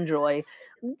what I enjoy.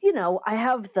 You know, I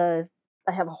have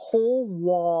a whole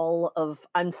wall of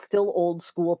I'm still old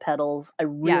school pedals. I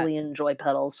Yeah. really enjoy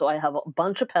pedals, so I have a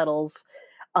bunch of pedals.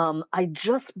 I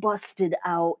just busted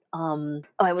out.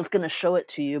 I was going to show it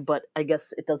to you, but I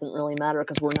guess it doesn't really matter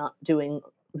because we're not doing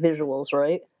visuals,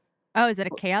 right? Oh, is it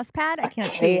a chaos pad? I A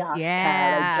can't see. chaos pad. I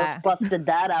Yeah. just busted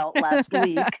that out last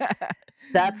week.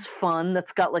 That's fun.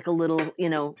 That's got like a little, you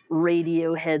know,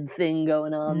 radio head thing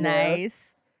going on there.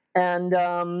 Nice. And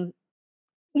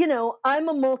you know, I'm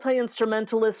a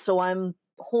multi-instrumentalist, so I'm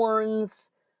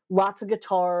horns, lots of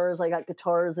guitars. I got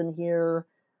guitars in here.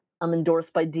 I'm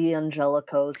endorsed by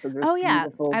D'Angelico, so there's Oh, yeah. I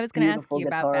beautiful, was gonna ask beautiful you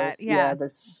about that. guitars. Yeah, Yeah.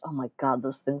 there's oh my god,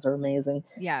 those things are amazing.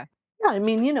 Yeah. Yeah, I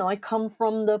mean, you know, I come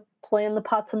from the playing the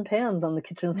pots and pans on the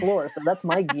kitchen floor, so that's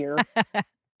my gear,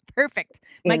 Perfect.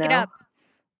 you Mic it know. up.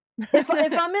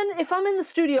 If I'm in the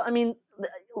studio, I mean,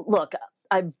 look,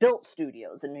 I built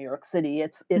studios in New York City.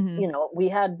 It's Mhm. you know we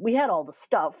had all the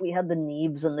stuff. We had the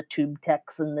Neves and the Tube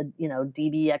Techs and the you know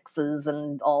DBXs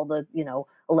and all the you know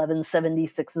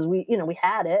 1176s. We you know we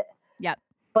had it, Yep.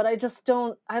 but I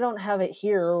don't have it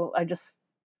here.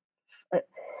 Uh,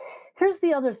 here's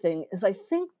the other thing is I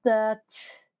think that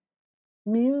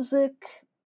music.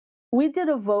 We did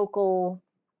a vocal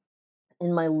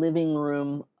in my living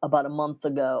room about a month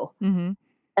ago, Mhm.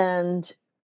 and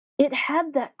it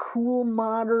had that cool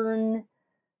modern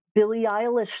Billie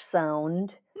Eilish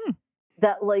sound Hmm.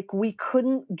 that, like, we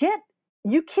couldn't get.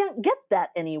 You can't get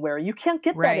that anywhere. You can't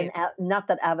get that in Right. not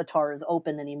that Avatar is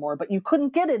open anymore, but you couldn't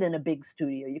get it in a big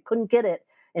studio. You couldn't get it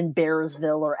in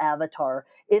Bearsville or Avatar.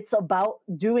 It's about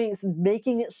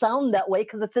making it sound that way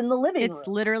because it's in the living It's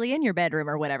room. literally in your bedroom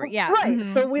or whatever. Yeah. Right.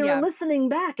 So Mhm. we were Yeah. listening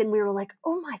back and we were like,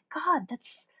 "Oh my god,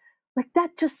 that's like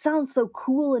that just sounds so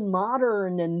cool and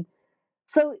modern." And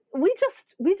so we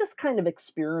just kind of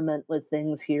experiment with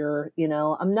things here, you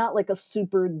know. I'm not like a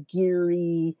super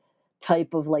geary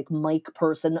type of like mic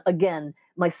person. Again,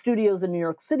 my studios in New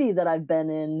York City that I've been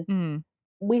in, Mm.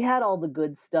 we had all the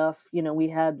good stuff. You know, we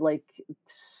had like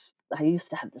I used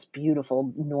to have this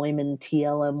beautiful Neumann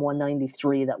TLM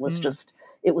 193 that was Mm. just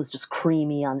it was just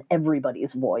creamy on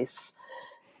everybody's voice.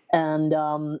 And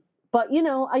but you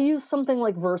know, I use something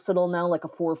like versatile now, like a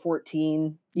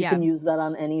 414. You Yeah. can use that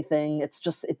on anything. It's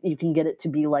just you can get it to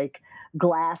be like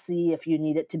glassy if you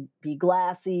need it to be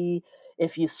glassy.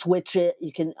 If you switch it,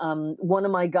 you can. One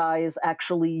of my guys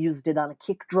actually used it on a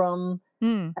kick drum,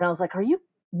 Mm. and I was like, "Are you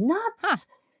Huh. nuts?"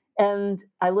 And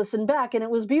I listened back, and it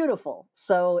was beautiful.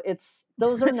 So it's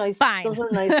those are nice. Fine. Those are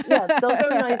nice. Yeah, those are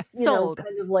nice. You know, Sold.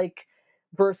 kind of like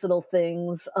versatile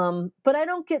things. But I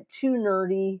don't get too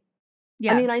nerdy. I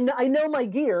Yeah. mean, I know my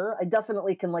gear. I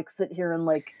definitely can like sit here and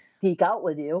like geek out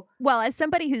with you. Well, as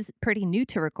somebody who's pretty new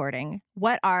to recording,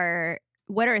 what are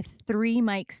 3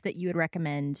 mics that you would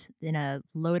recommend in a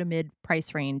low to mid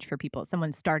price range for people,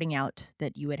 someone starting out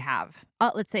that you would have?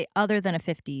 Let's say other than a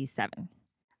 57.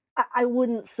 I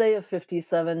wouldn't say a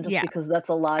 57 just Yeah. because that's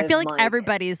a I live feel like mic.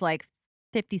 everybody's like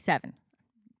 57,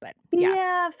 but yeah.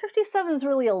 Yeah, 57 is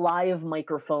really a live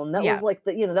microphone. That Yeah. was like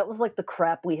the you know that was like the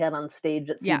crap we had on stage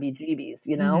at Yeah. CBGB's.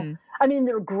 You know, Mhm. I mean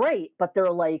they're great, but they're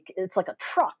like it's like a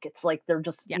truck. It's like they're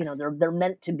just you know Yes. they're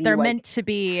meant to be They're like meant to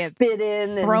be spit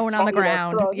in and thrown on the you know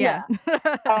ground. throw Yeah.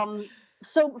 yeah.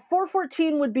 So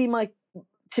 414 would be my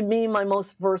to me my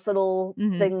most versatile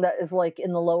Mhm. thing that is like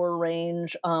in the lower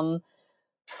range.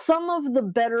 Some of the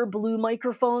better blue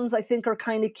microphones I think are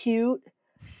kind of cute.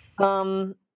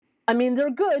 I mean,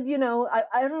 they're good, you know.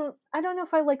 I don't know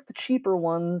if I like the cheaper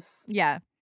ones. Yeah.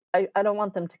 I don't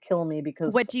want them to kill me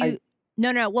because What do you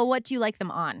No, well, what do you like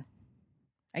them on?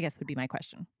 I guess would be my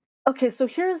question. Okay, so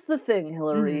here's the thing,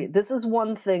 Hillary. Mhm. This is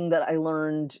one thing that I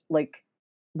learned like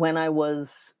when I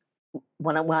was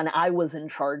when I was in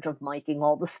charge of miking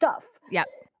all the stuff. Yeah.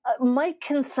 Mic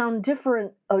can sound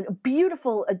different. A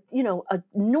beautiful, you know, a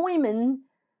Neumann,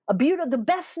 the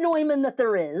best Neumann that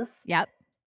there is, Yep.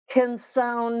 can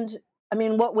sound. I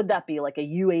mean, what would that be? Like a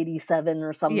U87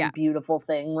 or some Yeah. beautiful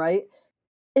thing, right?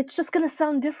 It's just going to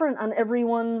sound different on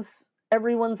everyone's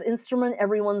instrument,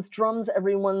 everyone's drums,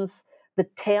 everyone's the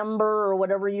timbre or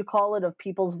whatever you call it of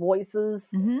people's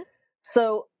voices. Mhm.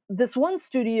 So this one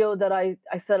studio that I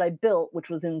said I built, which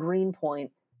was in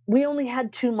Greenpoint, we only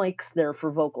had two mics there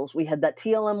for vocals. We had that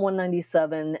TLM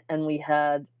 197 and we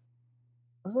had,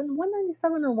 was it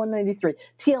 197 or 193?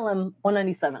 TLM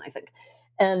 197, I think.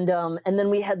 And then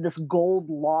we had this gold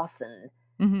Lawson.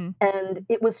 Mhm. And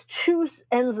it was two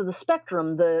ends of the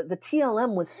spectrum. The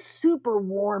TLM was super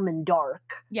warm and dark,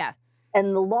 Yeah.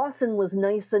 and the Lawson was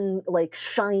nice and like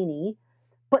shiny,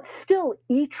 but still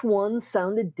each one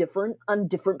sounded different on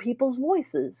different people's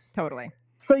voices. Totally.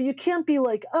 So you can't be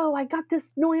like, oh, I got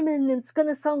this Neumann and it's going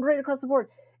to sound great across the board.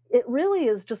 It really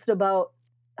is just about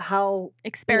how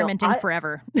Experimenting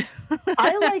forever.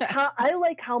 I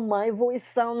like how my voice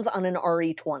sounds on an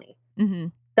RE20.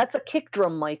 Mhm. That's a kick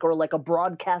drum mic or like a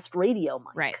broadcast radio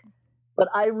mic. Right. But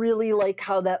I really like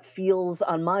how that feels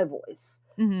on my voice.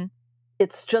 Mhm.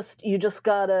 It's just you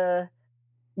gotta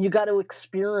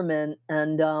experiment,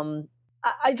 and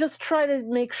I just try to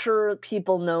make sure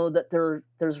people know that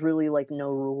there's really like no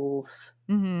rules.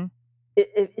 Mhm.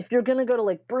 If you're gonna go to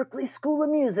like Berkeley School of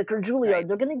Music or Juilliard, Right.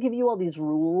 they're gonna give you all these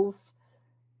rules.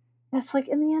 It's like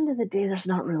in the end of the day, there's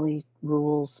not really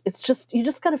rules. It's just you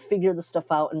just gotta figure the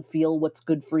stuff out and feel what's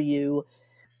good for you.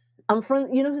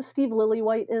 You know who Steve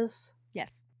Lillywhite is?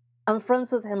 Yes. I'm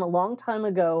friends with him. A long time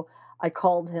ago, I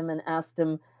called him and asked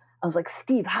him, I was like,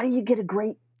 Steve, how do you get a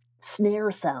great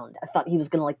snare sound? I thought he was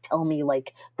going to like tell me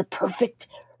like the perfect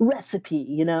recipe,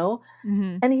 you know?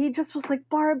 Mhm. And he just was like,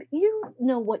 Barb, you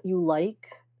know what you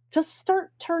like. Just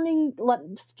start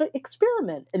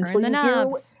experiment Turn the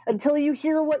knobs. until you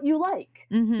hear what you like.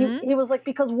 Mhm. He was like,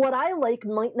 because what I like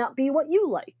might not be what you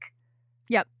like.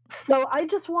 Yep. So I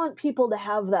just want people to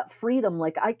have that freedom.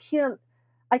 Like I can't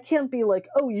be like,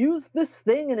 oh, use this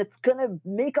thing and it's gonna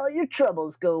make all your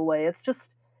troubles go away. It's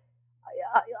just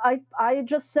I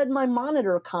just said my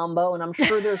monitor combo, and I'm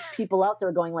sure there's people out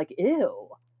there going like, ew.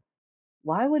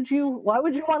 Why would you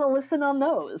want to listen on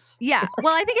those? Yeah.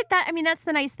 Well, I think I mean, that's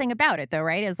the nice thing about it though,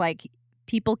 right? Is like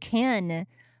people can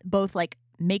both like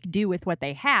make do with what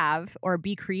they have or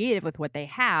be creative with what they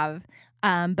have.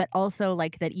 But also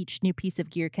like that each new piece of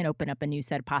gear can open up a new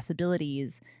set of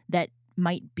possibilities that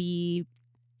might be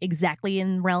exactly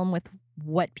in realm with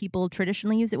what people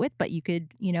traditionally use it with, but you could,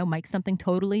 mic something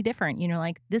totally different.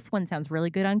 Like this one sounds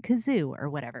really good on kazoo or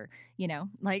whatever,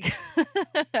 like.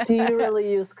 Do you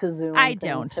really use kazoo? I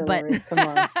don't, but come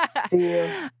on. Do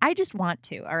you? I just want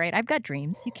to. All right, I've got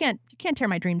dreams. You can't tear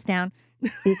my dreams down.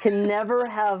 You can never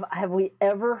have we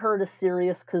ever heard a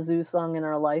serious kazoo song in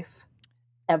our life?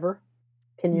 Ever?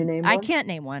 Can you name one? I can't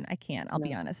name one. I can't. I'll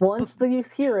be honest. Once you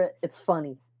hear it, it's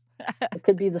funny. It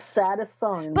could be the saddest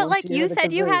song. But like you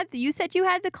said, you had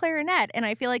the clarinet, and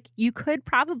I feel like you could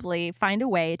probably find a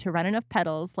way to run enough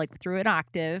pedals, like through an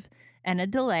octave and a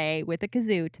delay with a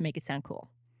kazoo, to make it sound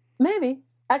cool. Maybe.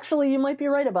 Actually, you might be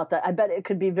right about that. I bet it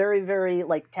could be very, very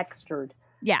like textured.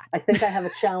 Yeah. I think I have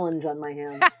a challenge on my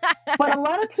hands. But a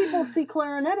lot of people see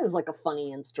clarinet as like a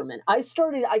funny instrument. I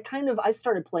started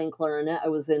playing clarinet. I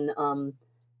was in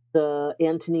the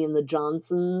Antony and the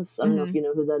Johnsons. I don't know if you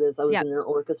know who that is. I was in their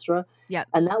orchestra. Yeah.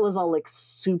 And that was all like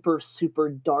super, super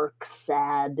dark,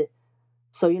 sad.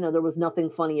 So, there was nothing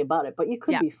funny about it, but you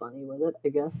could be funny with it, I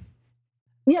guess.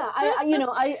 Yeah,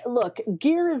 I look,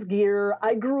 gear is gear.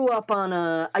 I grew up on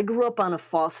a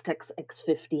Fostex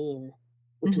X15,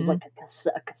 which is like a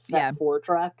cassette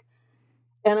 4-track.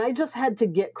 And I just had to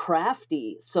get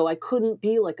crafty. So I couldn't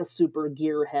be like a super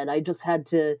gearhead.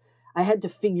 I had to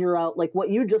figure out like what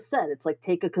you just said. It's like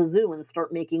take a kazoo and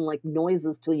start making like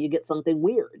noises till you get something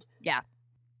weird. Yeah.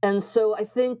 And so I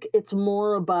think it's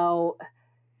more about,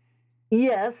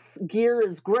 yes, gear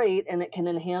is great and it can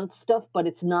enhance stuff, but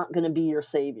it's not going to be your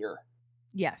savior.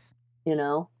 Yes.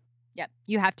 Yeah.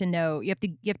 You have to know, you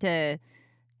have to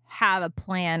have a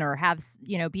plan or have,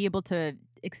 be able to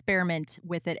experiment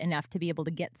with it enough to be able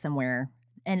to get somewhere,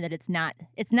 and that it's not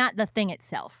the thing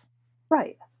itself.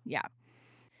 Right. Yeah.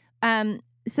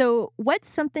 So what's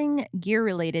something gear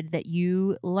related that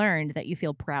you learned that you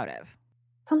feel proud of?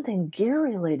 Something gear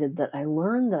related that I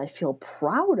learned that I feel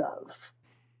proud of.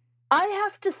 I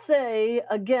have to say,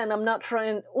 again, I'm not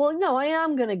trying. Well, no, I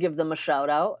am going to give them a shout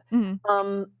out. Mm-hmm.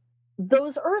 Um,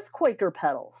 those Earthquaker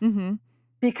pedals, Mm-hmm.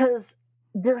 because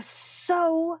they're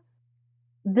so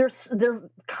they're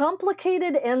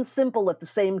complicated and simple at the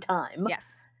same time,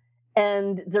 Yes.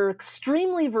 and they're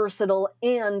extremely versatile.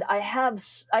 And I have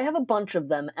a bunch of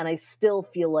them, and I still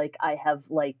feel like I have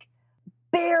like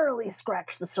barely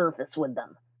scratched the surface with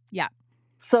them. Yeah.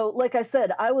 So, like I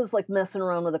said, I was like messing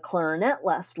around with a clarinet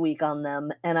last week on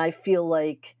them, and I feel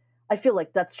like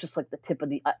that's just like the tip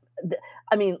of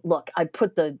I mean, look, I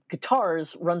put the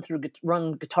guitars run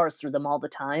guitars through them all the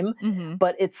time, Mm-hmm.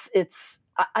 but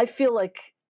I feel like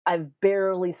I've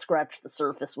barely scratched the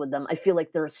surface with them. I feel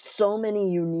like there are so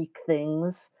many unique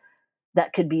things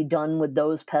that could be done with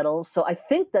those pedals. So I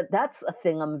think that that's a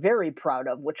thing I'm very proud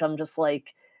of, which I'm just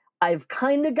like, I've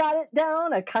kind of got it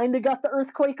down. I kind of got the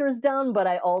Earthquakers down, but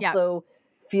I Yeah. also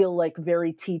feel like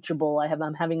very teachable.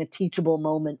 I'm having a teachable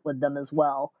moment with them as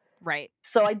well. Right.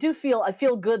 So I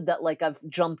feel good that like I've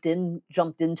jumped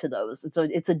into those.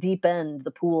 It's a deep end,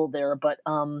 the pool there, but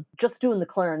just doing the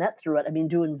clarinet through it. I mean,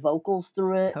 doing vocals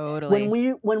through it. Totally.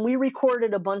 When we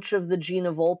recorded a bunch of the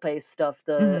Gina Volpe stuff,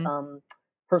 Mm-hmm.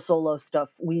 her solo stuff,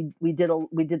 we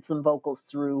did some vocals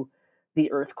through the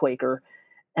Earthquaker,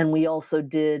 and we also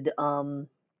did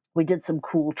we did some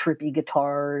cool trippy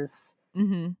guitars,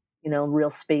 Mm-hmm.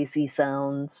 real spacey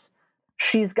sounds.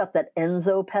 She's got that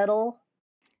Enzo pedal.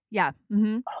 Yeah.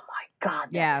 Mm-hmm. Oh my god,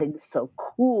 that Yeah. thing's so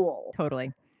cool.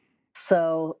 Totally.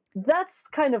 So that's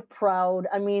kind of proud.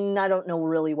 I mean, I don't know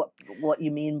really what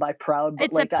you mean by proud, but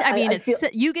It's up like to, I mean, I feel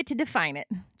you get to define it.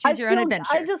 I Choose your own feel I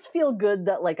adventure. just feel good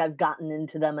that like I've gotten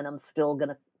into them and I'm still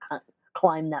gonna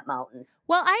climb that mountain.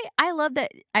 Well, I love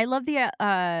that. I love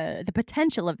the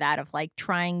potential of that, of like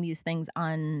trying these things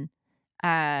on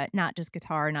not just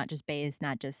guitar, not just bass,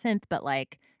 not just synth, but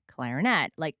like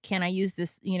clarinet. Like, can I use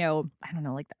this, I don't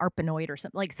know, like the arpanoid or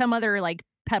something, like some other like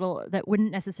pedal that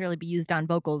wouldn't necessarily be used on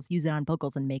vocals, use it on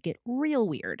vocals and make it real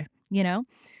weird, you know?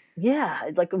 Yeah,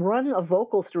 like run a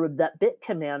vocal through that bit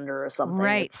commander or something.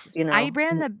 Right. It's I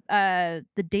ran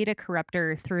the data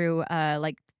corrupter through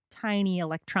like tiny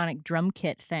electronic drum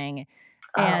kit thing,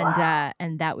 oh wow,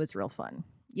 and that was real fun.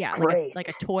 Yeah, great. like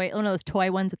a toy, one of those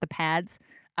toy ones with the pads.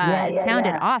 Yeah, It yeah, sounded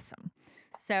yeah. awesome.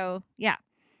 So yeah,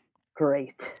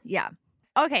 Great. yeah.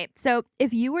 Okay, so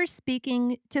if you were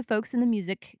speaking to folks in the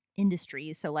music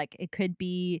industry, so like it could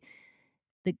be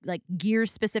the like gear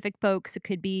specific folks, it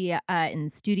could be in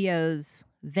studios,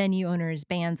 venue owners,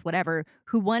 bands, whatever,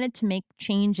 who wanted to make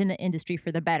change in the industry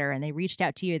for the better, and they reached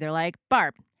out to you. They're like,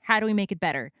 Barb, how do we make it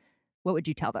better? What would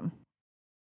you tell them?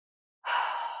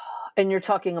 And you're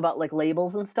talking about like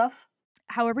labels and stuff?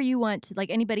 However you want, like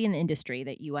anybody in the industry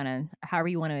that you want to, however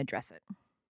you want to address it.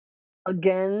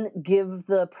 Again, give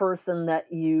the person that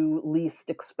you least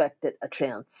expect it a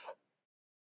chance.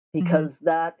 Hmm. Because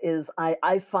that is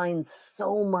I find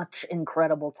so much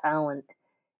incredible talent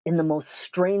in the most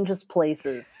strangest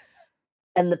places.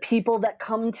 And the people that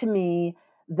come to me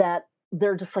that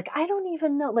they're just like, I don't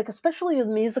even know, like especially with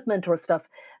music mentor stuff,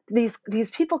 these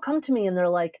people come to me and they're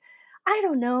like, I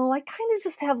don't know, I kind of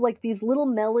just have like these little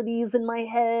melodies in my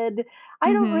head.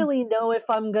 I don't Hmm. really know if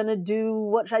I'm gonna do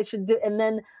what I should do. And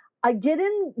then I get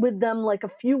in with them like a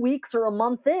few weeks or a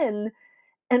month in,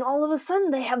 and all of a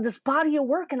sudden they have this body of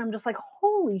work, and I'm just like,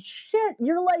 holy shit,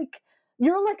 you're like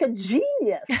a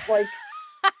genius. Like,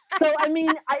 so I mean,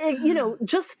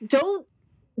 just don't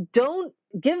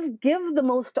give the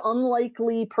most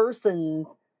unlikely person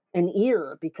an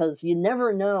ear, because you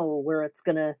never know where it's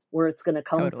gonna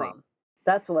come Totally. from.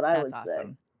 That's what I That's would say.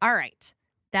 awesome. All right.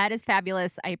 That is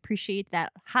fabulous. I appreciate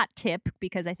that hot tip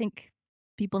because I think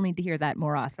people need to hear that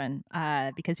more often.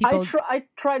 Because people, I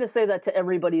try to say that to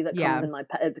everybody that yeah,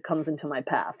 comes into my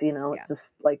path. yeah. It's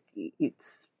just like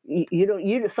you don't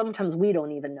you sometimes we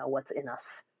don't even know what's in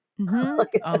us. Hmm.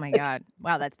 Oh my God.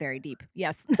 Wow, that's very deep.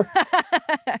 Yes.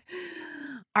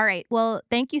 All right. Well,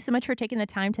 thank you so much for taking the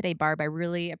time today, Barb. I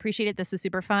really appreciate it. This was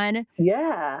super fun.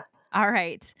 Yeah. All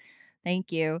right.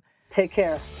 Thank you. Take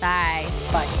care. Bye.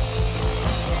 Bye.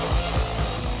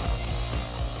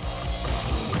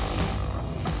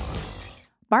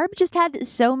 Barb just had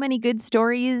so many good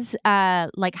stories,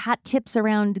 like hot tips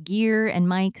around gear and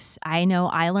mics. I know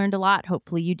I learned a lot.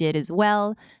 Hopefully you did as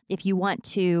well. If you want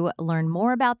to learn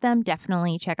more about them,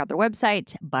 definitely check out their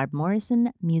website,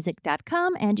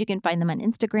 barbmorrisonmusic.com. And you can find them on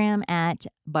Instagram at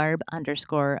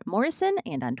barb_Morrison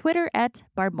and on Twitter at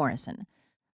barbmorrison.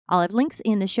 I'll have links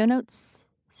in the show notes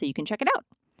so you can check it out.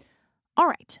 All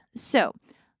right. So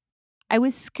I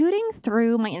was scooting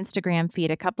through my Instagram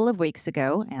feed a couple of weeks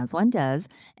ago, as one does,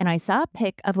 and I saw a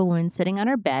pic of a woman sitting on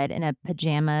her bed in a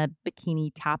pajama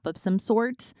bikini top of some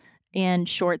sort and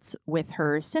shorts with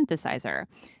her synthesizer.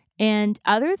 And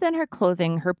other than her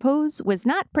clothing, her pose was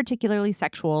not particularly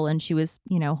sexual, and she was,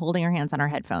 holding her hands on her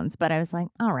headphones. But I was like,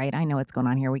 all right, I know what's going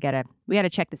on here. We gotta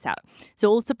check this out. So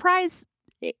it'll surprise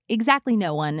exactly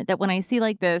no one that when I see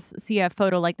a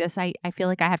photo like this, I feel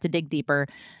like I have to dig deeper.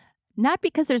 Not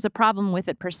because there's a problem with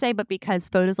it per se, but because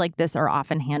photos like this are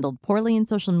often handled poorly in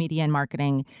social media and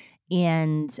marketing.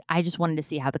 And I just wanted to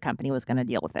see how the company was going to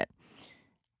deal with it.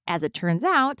 As it turns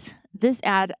out, this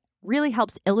ad really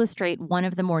helps illustrate one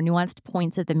of the more nuanced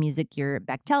points of the music year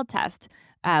Bechdel test,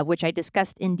 which I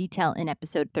discussed in detail in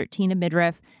episode 13 of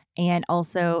Midriff and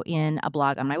also in a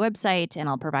blog on my website. And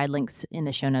I'll provide links in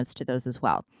the show notes to those as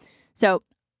well. So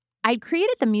I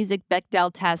created the music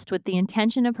Bechdel test with the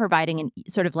intention of providing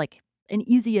an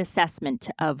easy assessment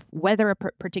of whether a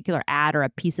particular ad or a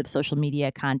piece of social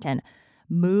media content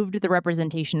moved the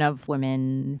representation of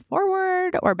women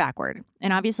forward or backward.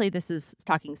 And obviously, this is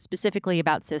talking specifically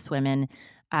about cis women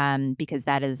because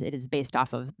it is based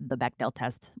off of the Bechdel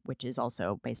test, which is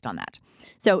also based on that.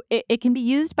 So it can be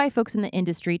used by folks in the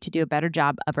industry to do a better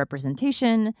job of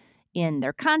representation in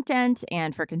their content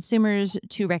and for consumers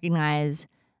to recognize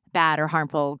bad or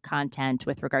harmful content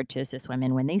with regard to cis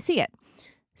women when they see it.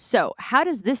 So how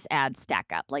does this ad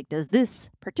stack up? Does this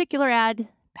particular ad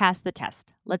pass the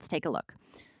test? Let's take a look.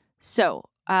 So,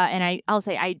 and I'll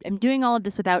say I'm doing all of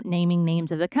this without naming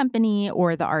names of the company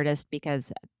or the artist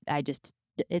because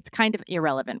it's kind of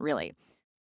irrelevant, really.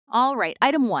 All right,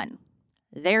 item 1.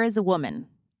 There is a woman.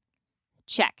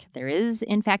 Check. There is,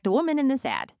 in fact, a woman in this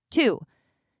ad. 2.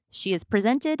 She is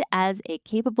presented as a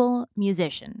capable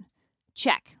musician.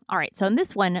 Check. All right. So in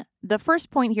this one, the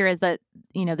first point here is that,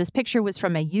 this picture was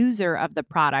from a user of the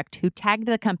product who tagged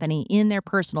the company in their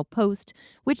personal post,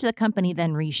 which the company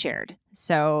then reshared.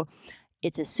 So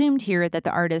it's assumed here that the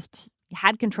artist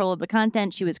had control of the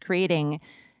content she was creating.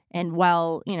 And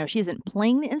while, she isn't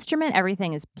playing the instrument,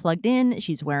 everything is plugged in.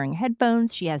 She's wearing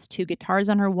headphones. She has 2 guitars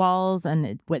on her walls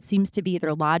and what seems to be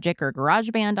either Logic or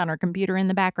GarageBand on her computer in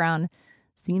the background.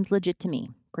 Seems legit to me.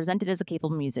 Presented as a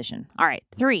capable musician. All right.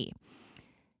 3.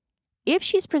 If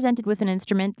she's presented with an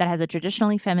instrument that has a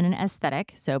traditionally feminine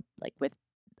aesthetic, so with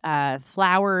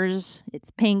flowers,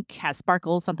 it's pink, has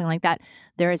sparkles, something like that,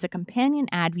 there is a companion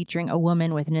ad featuring a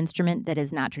woman with an instrument that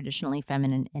is not traditionally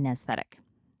feminine in aesthetic.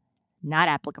 Not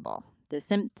applicable. The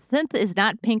synth is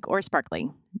not pink or sparkly.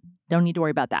 Don't need to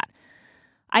worry about that.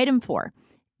 Item 4.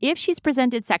 If she's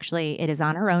presented sexually, it is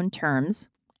on her own terms,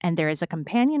 and there is a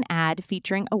companion ad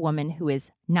featuring a woman who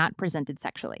is not presented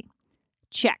sexually.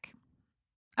 Check.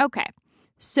 Okay,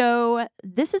 so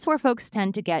this is where folks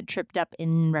tend to get tripped up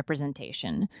in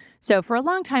representation. So for a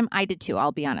long time, I did too,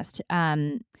 I'll be honest.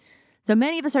 So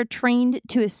many of us are trained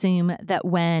to assume that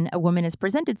when a woman is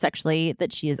presented sexually,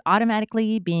 that she is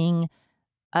automatically being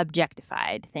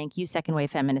objectified. Thank you, second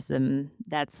wave feminism.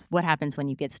 That's what happens when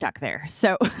you get stuck there.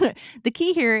 So the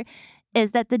key here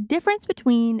is that the difference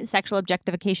between sexual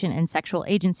objectification and sexual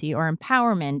agency or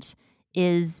empowerment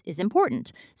is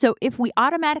important. So if we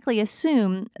automatically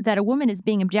assume that a woman is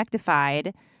being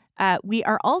objectified, we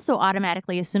are also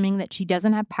automatically assuming that she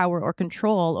doesn't have power or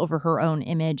control over her own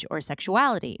image or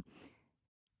sexuality.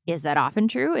 Is that often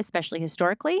true, especially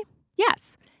historically?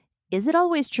 Yes. Is it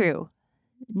always true?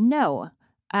 No.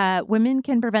 Women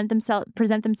can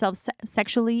present themselves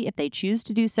sexually if they choose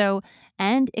to do so,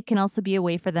 and it can also be a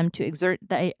way for them to exert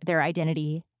their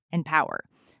identity and power.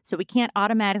 So we can't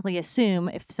automatically assume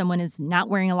if someone is not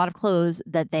wearing a lot of clothes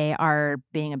that they are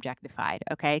being objectified,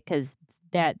 okay? Because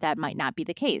that might not be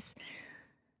the case.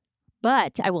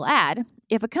 But I will add,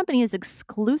 if a company is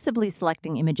exclusively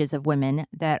selecting images of women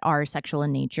that are sexual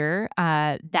in nature,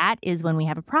 that is when we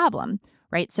have a problem,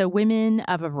 right? So women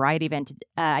of a variety of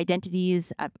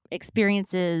identities,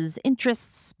 experiences,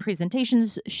 interests,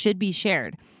 presentations should be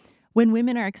shared. When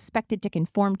women are expected to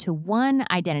conform to one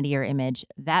identity or image,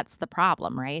 that's the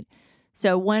problem, right?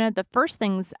 So one of the first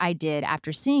things I did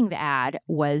after seeing the ad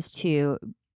was to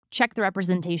check the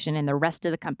representation in the rest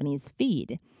of the company's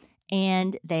feed.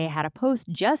 And they had a post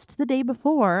just the day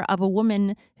before of a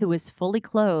woman who was fully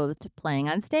clothed playing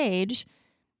on stage.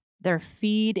 Their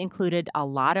feed included a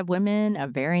lot of women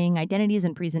of varying identities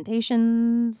and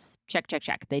presentations. Check, check,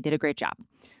 check. They did a great job,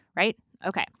 right?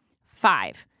 Okay.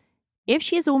 5. If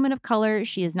she is a woman of color,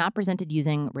 she is not presented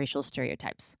using racial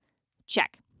stereotypes.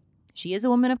 Check. She is a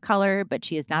woman of color, but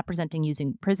she is not presented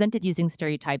using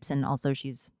stereotypes, and also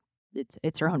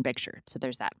it's her own picture. So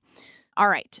there's that. All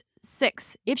right.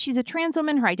 6, if she's a trans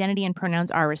woman, her identity and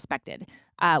pronouns are respected.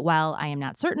 While I am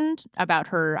not certain about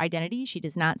her identity, she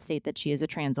does not state that she is a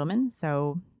trans woman,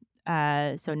 so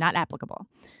not applicable.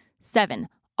 7,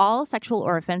 all sexual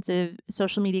or offensive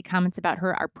social media comments about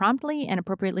her are promptly and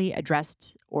appropriately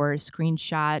addressed or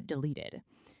screenshot deleted.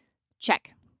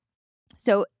 Check.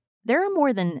 So there are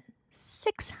more than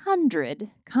 600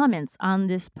 comments on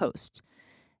this post.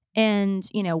 And,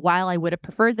 while I would have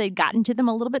preferred they'd gotten to them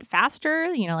a little bit faster,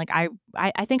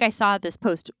 I think I saw this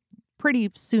post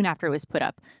pretty soon after it was put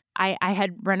up. I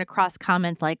had run across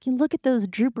comments like, look at those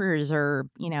droopers or,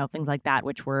 things like that,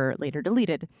 which were later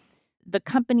deleted. The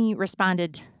company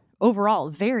responded overall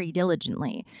very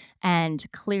diligently and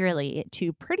clearly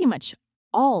to pretty much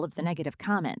all of the negative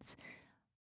comments,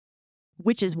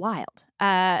 which is wild.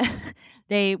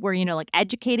 They were,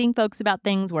 educating folks about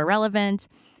things were relevant.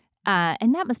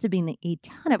 And that must have been a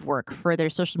ton of work for their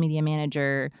social media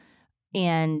manager.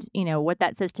 And, what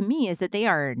that says to me is that they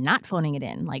are not phoning it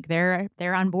in. Like they're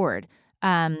on board.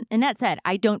 And that said,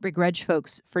 I don't begrudge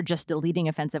folks for just deleting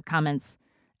offensive comments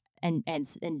and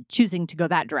choosing to go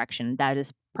that direction. That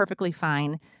is perfectly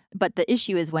fine. But the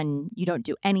issue is when you don't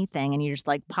do anything and you just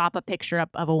pop a picture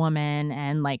up of a woman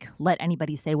and let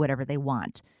anybody say whatever they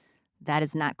want. That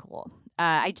is not cool.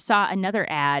 I saw another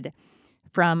ad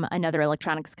from another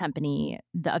electronics company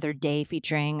the other day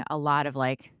featuring a lot of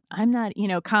I'm not,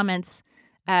 comments.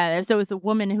 So it was a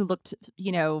woman who looked,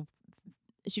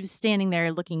 she was standing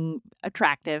there looking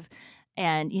attractive.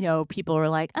 And, people were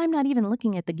like, I'm not even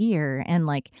looking at the gear. And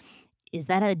is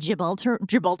that a Gibraltar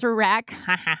rack?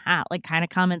 Ha ha ha. Kind of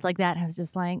comments like that. I was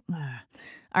just like, ugh.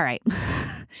 All right.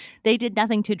 They did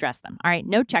nothing to address them. All right.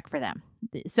 No check for them.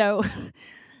 So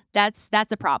that's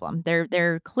a problem.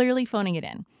 They're clearly phoning it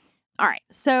in. All right.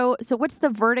 So what's the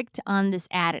verdict on this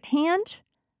ad at hand?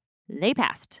 They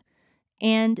passed.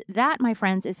 And that, my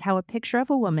friends, is how a picture of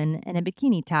a woman in a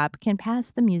bikini top can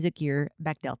pass the Music Year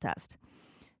Bechdel test.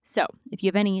 So if you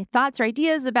have any thoughts or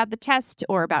ideas about the test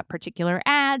or about particular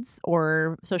ads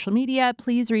or social media,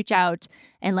 please reach out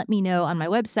and let me know on my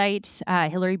website,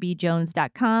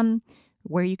 HillaryBJones.com,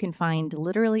 where you can find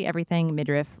literally everything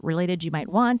midriff related you might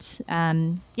want.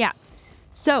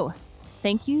 So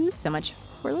thank you so much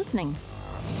for listening.